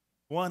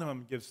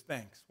them gives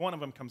thanks. One of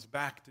them comes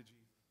back to Jesus.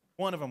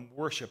 One of them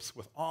worships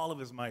with all of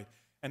his might.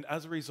 And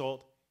as a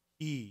result,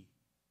 he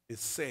is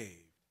saved.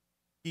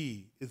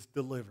 He is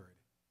delivered.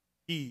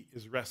 He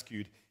is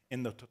rescued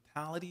in the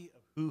totality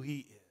of who he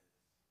is.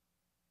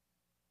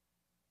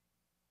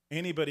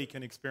 Anybody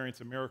can experience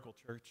a miracle,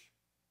 church.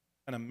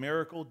 And a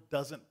miracle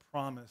doesn't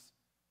promise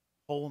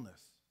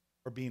wholeness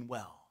or being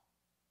well.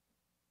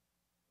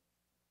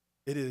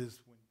 It is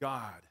when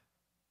God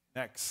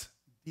connects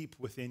deep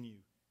within you,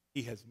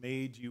 he has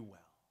made you well.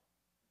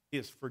 He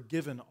has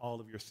forgiven all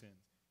of your sins.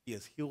 He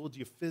has healed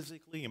you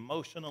physically,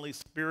 emotionally,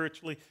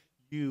 spiritually.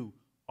 You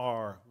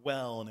are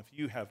well. And if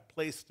you have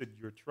placed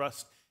your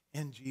trust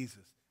in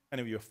Jesus, and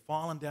if you have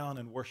fallen down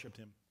and worshiped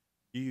him,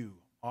 you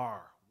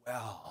are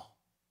well.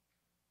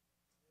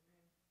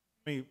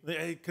 I mean,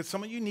 because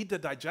some of you need to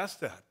digest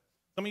that.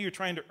 Some of you are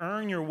trying to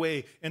earn your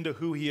way into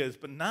who he is,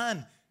 but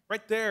none.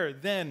 Right there,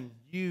 then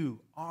you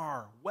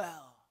are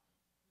well.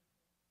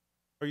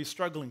 Are you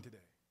struggling today?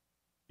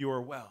 You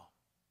are well.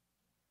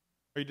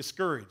 Are you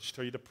discouraged?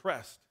 Are you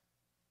depressed?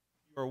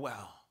 You are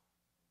well.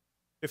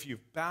 If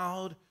you've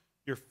bowed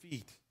your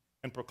feet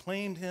and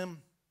proclaimed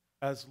him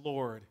as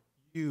Lord,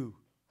 you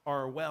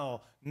are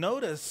well.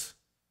 Notice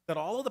that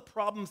all of the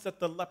problems that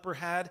the leper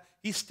had,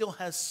 he still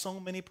has so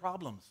many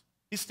problems.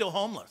 He's still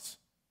homeless.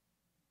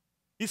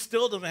 He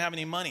still doesn't have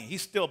any money.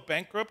 He's still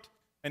bankrupt,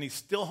 and he's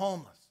still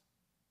homeless.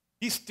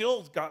 He's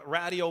still got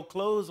ratty old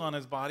clothes on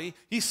his body.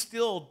 He's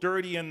still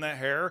dirty in the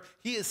hair.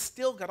 He has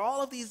still got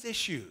all of these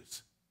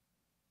issues.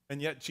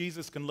 And yet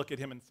Jesus can look at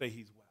him and say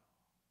he's well.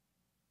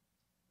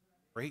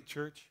 Great,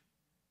 church.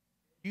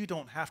 You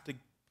don't have to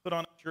put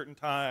on a shirt and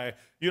tie.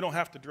 You don't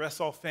have to dress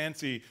all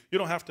fancy. You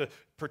don't have to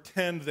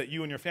pretend that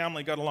you and your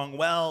family got along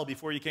well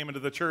before you came into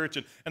the church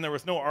and there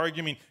was no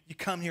arguing. You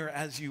come here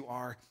as you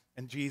are,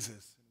 and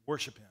Jesus,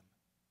 worship him.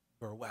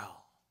 You are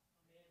well.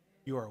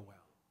 You are well.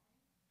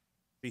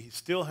 See, he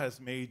still has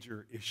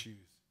major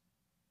issues.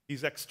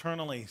 He's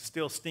externally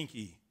still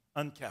stinky,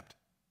 unkept,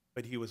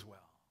 but he was well.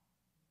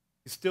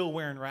 He's still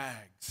wearing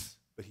rags,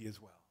 but he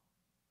is well.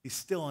 He's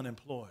still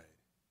unemployed,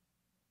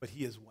 but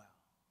he is well.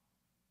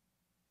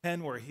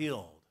 10 were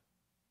healed.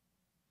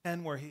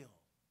 10 were healed.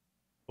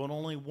 But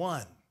only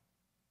one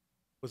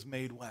was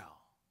made well.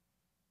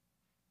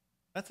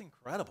 That's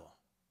incredible.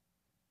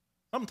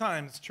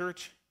 Sometimes,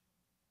 church,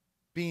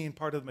 being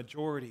part of the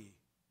majority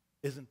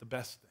isn't the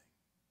best thing.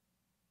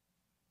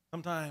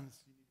 Sometimes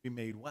you need to be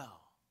made well.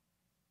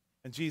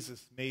 And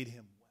Jesus made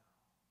him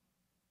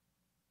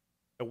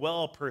well. A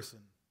well person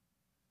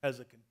has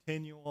a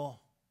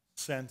continual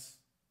sense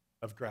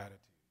of gratitude.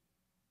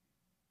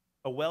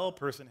 A well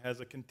person has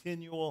a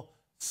continual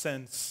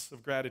sense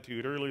of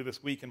gratitude. Earlier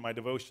this week in my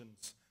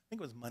devotions, I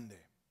think it was Monday,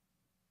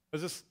 I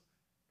was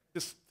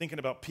just thinking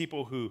about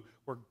people who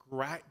were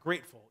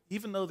grateful,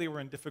 even though they were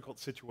in difficult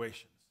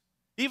situations,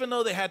 even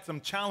though they had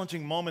some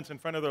challenging moments in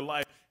front of their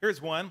life.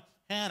 Here's one,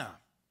 Hannah.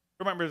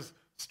 Remember his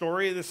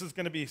story? This is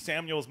going to be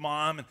Samuel's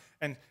mom,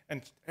 and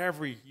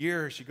every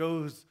year she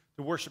goes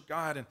to worship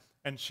God,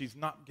 and she's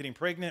not getting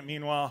pregnant.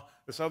 Meanwhile,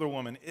 this other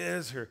woman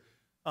is her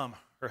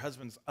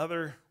husband's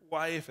other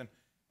wife,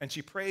 and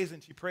she prays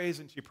and she prays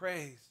and she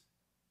prays.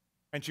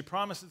 And she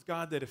promises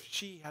God that if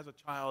she has a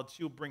child,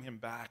 she'll bring him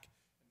back.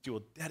 She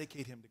will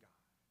dedicate him to God.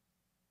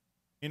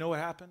 You know what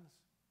happens?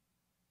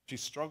 She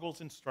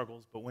struggles and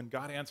struggles, but when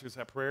God answers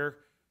that prayer,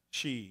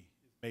 she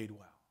is made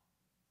well.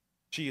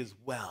 She is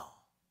well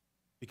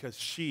because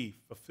she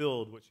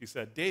fulfilled what she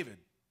said.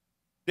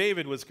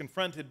 David was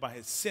confronted by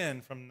his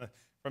sin from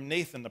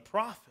Nathan the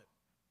prophet.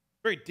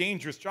 Very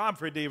dangerous job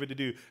for David to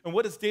do. And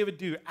what does David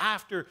do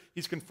after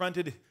he's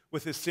confronted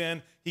with his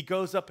sin? He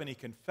goes up and he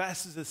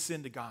confesses his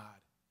sin to God.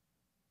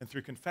 And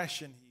through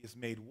confession, he is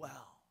made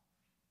well.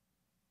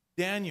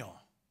 Daniel,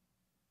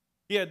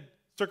 he had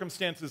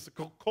circumstances.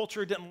 The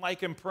culture didn't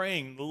like him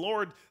praying. The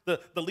Lord, the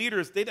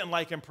leaders, they didn't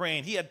like him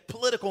praying. He had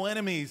political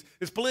enemies.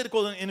 His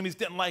political enemies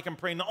didn't like him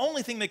praying. The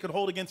only thing they could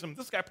hold against him,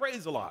 this guy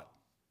prays a lot.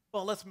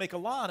 Well, let's make a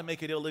law to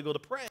make it illegal to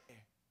pray.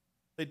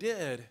 They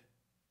did.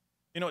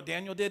 You know what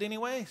Daniel did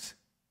anyways?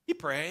 He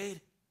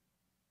prayed.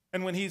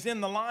 And when he's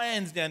in the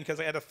lion's den, because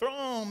I had to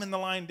throw him in the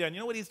lion den, you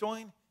know what he's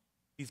doing?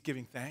 He's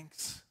giving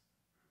thanks.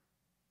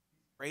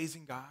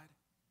 Praising God.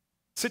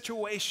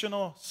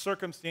 Situational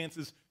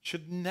circumstances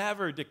should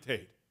never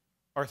dictate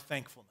our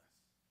thankfulness.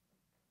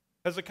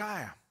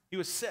 Hezekiah, he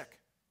was sick.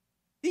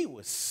 He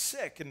was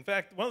sick. In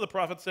fact, one of the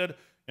prophets said,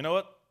 you know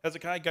what,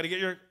 Hezekiah, got to get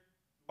your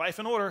life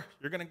in order.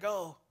 You're going to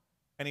go.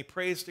 And he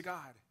prays to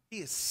God. He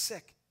is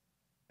sick.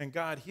 And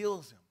God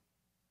heals him.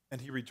 And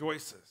he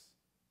rejoices.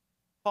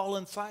 Paul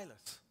and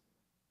Silas,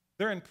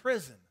 they're in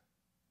prison.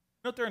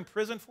 You know what they're in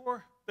prison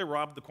for? They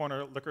robbed the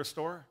corner liquor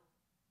store.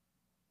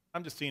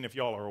 I'm just seeing if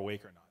y'all are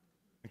awake or not.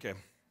 Okay.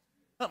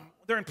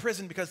 They're in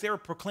prison because they were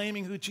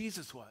proclaiming who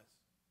Jesus was.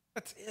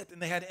 That's it.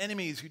 And they had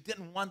enemies who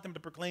didn't want them to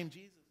proclaim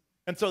Jesus.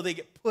 And so they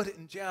get put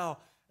in jail.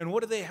 And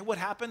what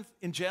happens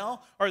in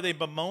jail? Are they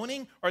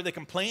bemoaning? Are they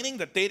complaining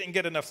that they didn't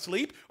get enough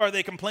sleep? Are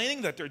they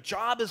complaining that their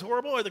job is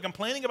horrible? Are they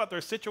complaining about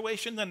their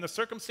situation and the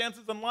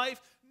circumstances in life?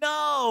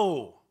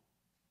 No.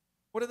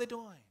 What are they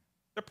doing?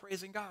 They're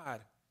praising God.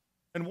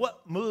 And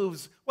what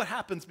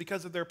happens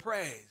because of their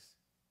praise?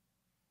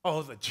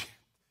 Oh, the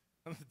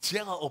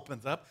jail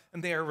opens up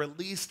and they are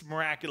released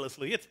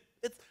miraculously.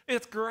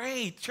 It's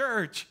great,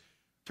 church.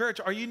 Church,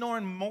 are you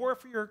knowing more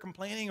for your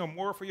complaining or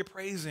more for your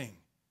praising?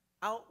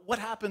 What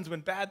happens when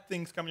bad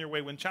things come your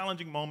way, when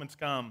challenging moments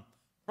come?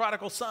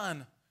 Prodigal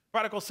son,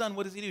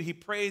 what does he do? He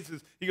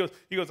praises. He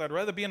goes, I'd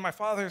rather be in my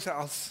father's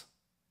house.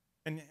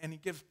 And he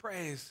gives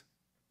praise.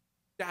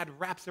 Dad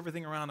wraps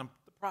everything around him.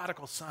 The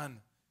prodigal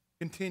son,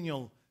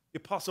 continual. The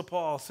Apostle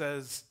Paul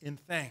says, in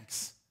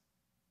thanks,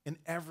 in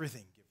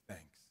everything give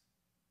thanks.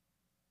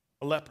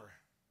 A leper.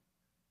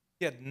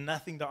 He had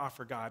nothing to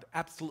offer God.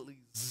 Absolutely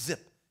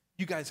zip.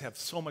 You guys have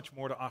so much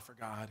more to offer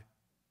God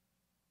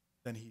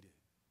than he did.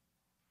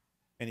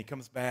 And he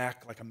comes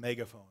back like a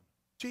megaphone.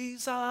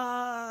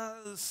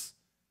 Jesus!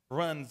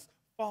 Runs,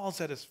 falls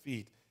at his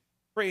feet,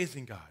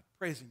 praising God,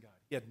 praising God.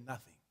 He had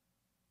nothing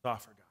to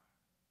offer God.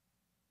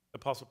 The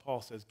Apostle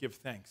Paul says, give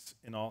thanks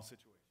in all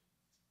situations.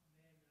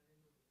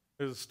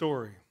 There's a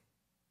story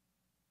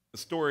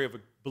of a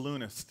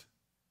balloonist.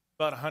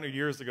 About 100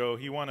 years ago,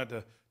 he wanted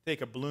to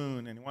take a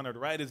balloon and he wanted to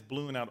ride his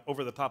balloon out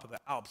over the top of the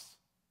Alps.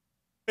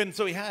 And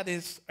so he had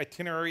his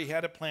itinerary, he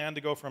had a plan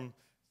to go from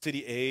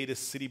city A to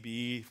city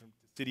B, from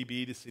city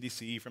B to city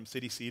C, from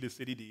city C to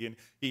city D, and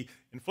he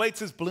inflates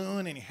his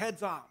balloon and he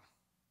heads off.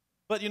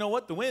 But you know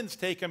what? The winds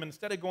take him, and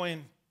instead of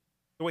going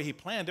the way he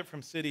planned it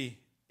from city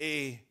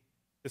A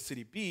to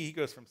city B, he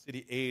goes from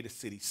city A to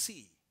city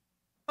C.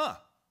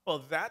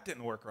 Well, that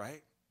didn't work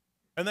right.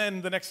 And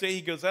then the next day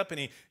he goes up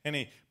and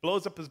he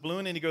blows up his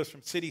balloon and he goes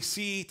from city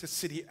C to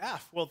city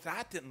F. Well,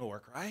 that didn't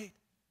work right.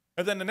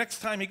 And then the next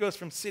time he goes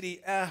from city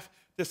F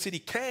to city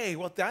K.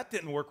 Well, that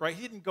didn't work right.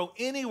 He didn't go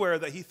anywhere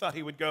that he thought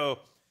he would go.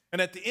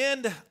 And at the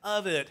end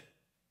of it,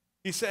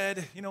 he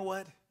said, you know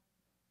what?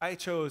 I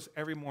chose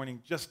every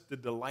morning just to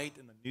delight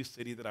in the new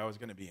city that I was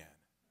going to be in.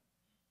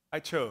 I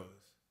chose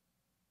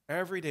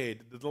every day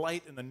to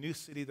delight in the new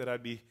city that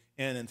I'd be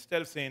in,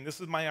 instead of saying,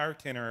 this is my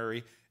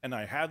itinerary, and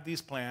I have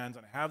these plans,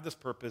 and I have this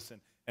purpose,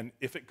 and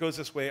if it goes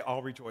this way,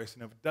 I'll rejoice,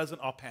 and if it doesn't,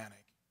 I'll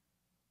panic.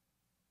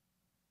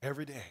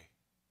 Every day,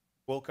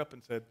 woke up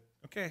and said,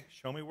 okay,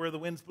 show me where the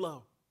winds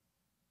blow.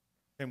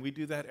 And we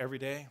do that every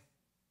day.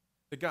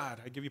 To God,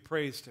 I give you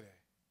praise today.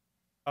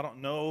 I don't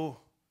know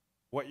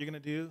what you're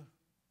going to do.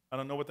 I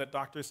don't know what that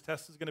doctor's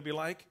test is going to be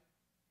like.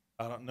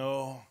 I don't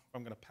know if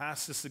I'm going to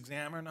pass this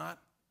exam or not,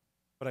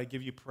 but I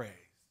give you praise.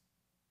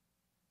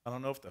 I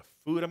don't know if the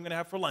food I'm going to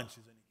have for lunch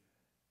is any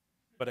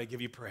good, but I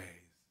give you praise.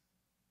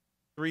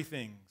 3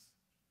 things,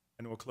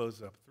 and we'll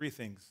close up. 3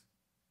 things.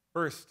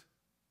 First,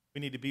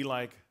 we need to be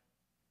like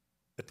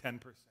the 10%,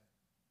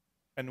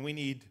 and we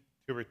need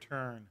to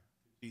return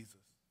to Jesus.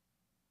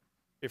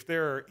 If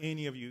there are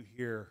any of you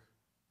here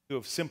who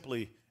have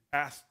simply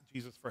asked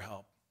Jesus for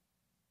help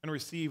and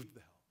received the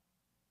help,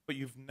 but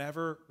you've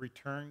never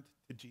returned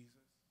to Jesus,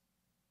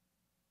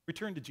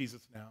 return to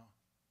Jesus now.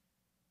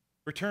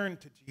 Return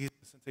to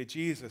Jesus and say,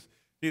 Jesus,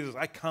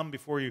 I come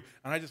before you,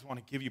 and I just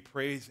want to give you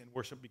praise and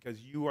worship because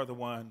you are the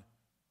one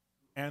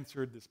who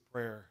answered this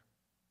prayer.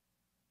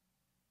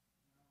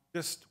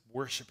 Just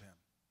worship him.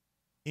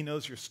 He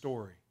knows your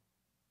story.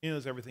 He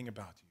knows everything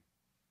about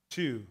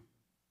you. 2,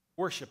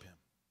 worship him.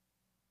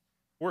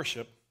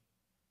 Worship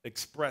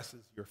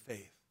expresses your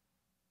faith.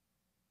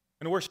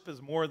 And worship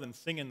is more than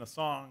singing the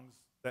songs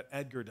that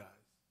Edgar does.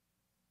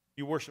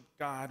 You worship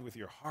God with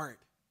your heart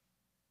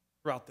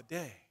throughout the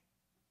day.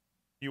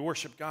 You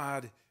worship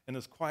God in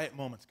those quiet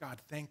moments. God,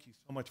 thank you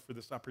so much for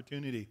this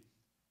opportunity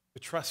to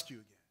trust you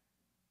again.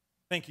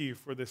 Thank you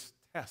for this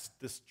test,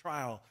 this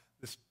trial,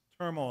 this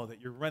turmoil that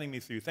you're running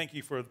me through. Thank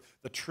you for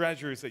the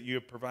treasures that you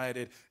have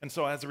provided. And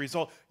so as a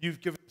result,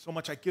 you've given so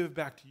much, I give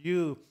back to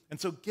you. And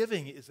so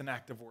giving is an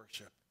act of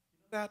worship.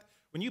 You know that?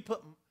 When you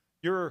put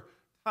your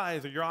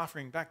tithe or your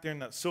offering back there in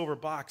that silver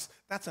box,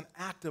 that's an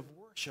act of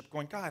worship.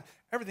 Going, God,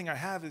 everything I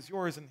have is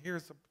yours, and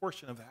here's a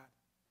portion of that.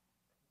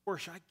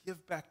 Worship, I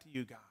give back to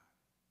you, God.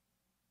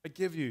 I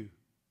give you,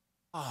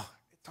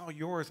 it's all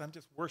yours. I'm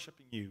just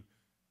worshiping you.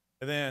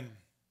 And then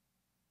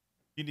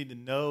you need to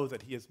know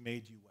that he has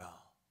made you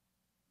well.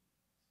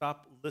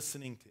 Stop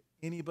listening to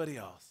anybody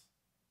else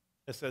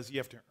that says you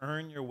have to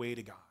earn your way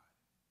to God.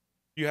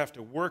 You have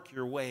to work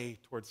your way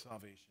towards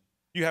salvation.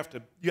 You have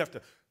to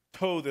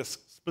toe this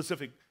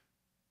specific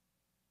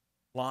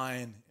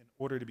line in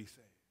order to be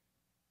saved.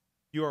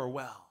 You are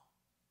well.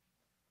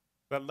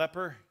 That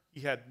leper,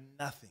 he had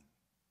nothing.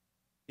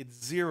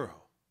 It's 0.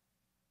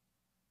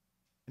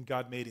 And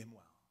God made him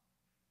well.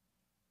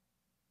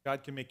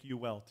 God can make you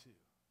well too.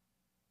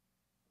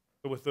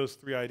 So with those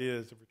 3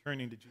 ideas of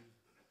returning to Jesus,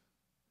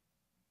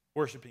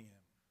 worshiping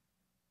him,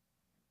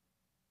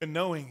 and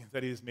knowing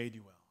that he has made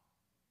you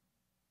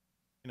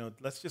well,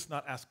 let's just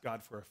not ask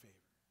God for a favor.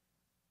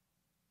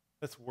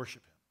 Let's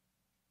worship him.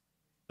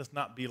 Let's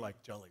not be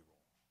like Jelly Roll.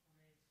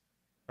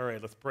 All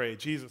right, let's pray.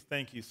 Jesus,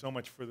 thank you so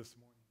much for this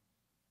morning.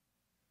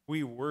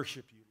 We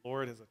worship you,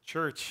 Lord, as a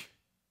church.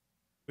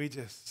 We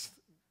just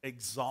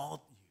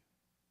exalt you.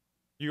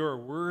 You are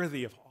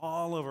worthy of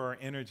all of our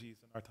energies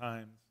and our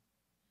times.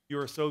 You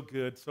are so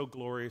good, so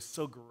glorious,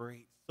 so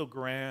great, so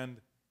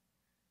grand.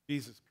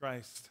 Jesus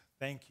Christ,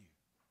 thank you.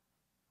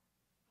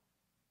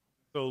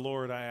 So,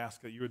 Lord, I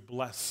ask that you would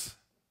bless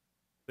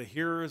the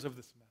hearers of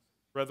this message,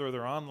 whether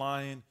they're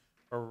online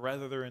or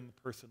whether they're in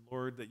person,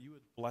 Lord, that you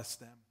would bless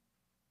them.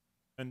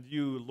 And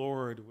you,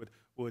 Lord,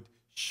 would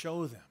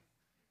show them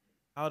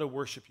how to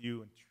worship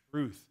you in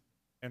truth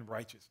and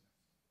righteousness.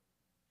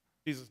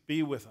 Jesus,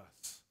 be with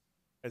us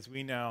as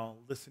we now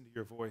listen to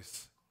your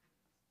voice.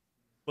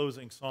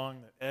 closing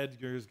song that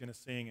Edgar is going to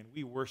sing, and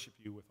we worship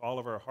you with all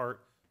of our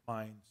heart,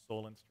 mind,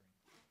 soul, and strength.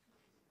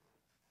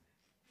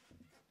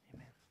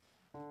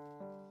 Amen.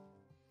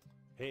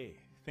 Hey,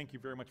 thank you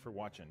very much for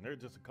watching. There are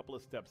just a couple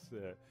of steps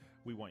that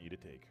we want you to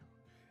take.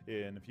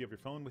 And if you have your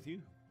phone with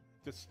you,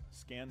 just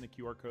scan the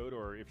QR code,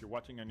 or if you're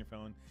watching on your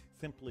phone,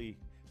 simply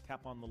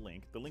tap on the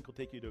link. The link will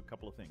take you to a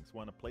couple of things.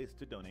 One, a place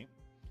to donate.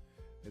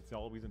 It's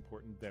always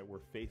important that we're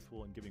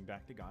faithful in giving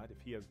back to God.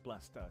 If He has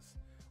blessed us,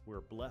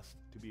 we're blessed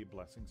to be a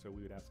blessing, so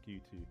we would ask you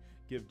to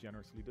give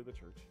generously to the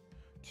church.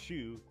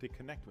 2, to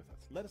connect with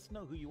us. Let us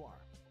know who you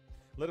are.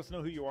 Let us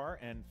know who you are.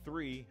 And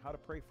 3, how to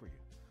pray for you.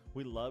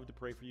 We love to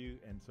pray for you,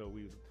 and so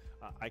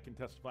I can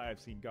testify I've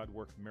seen God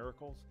work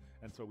miracles,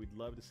 and so we'd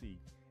love to see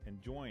and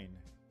join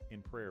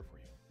in prayer for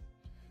you.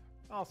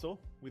 Also,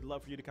 we'd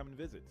love for you to come and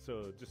visit.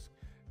 So just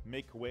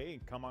make way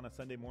and come on a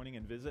Sunday morning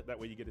and visit. That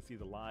way you get to see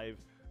the live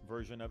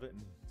version of it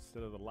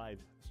instead of the live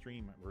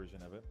stream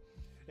version of it.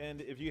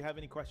 And if you have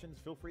any questions,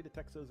 feel free to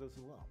text those as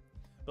well.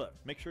 But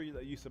make sure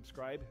that you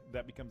subscribe.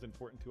 That becomes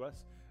important to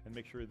us. And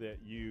make sure that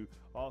you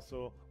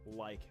also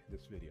like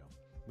this video.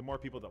 The more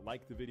people that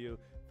like the video,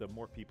 the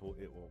more people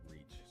it will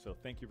reach. So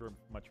thank you very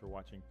much for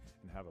watching,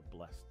 and have a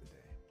blessed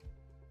day.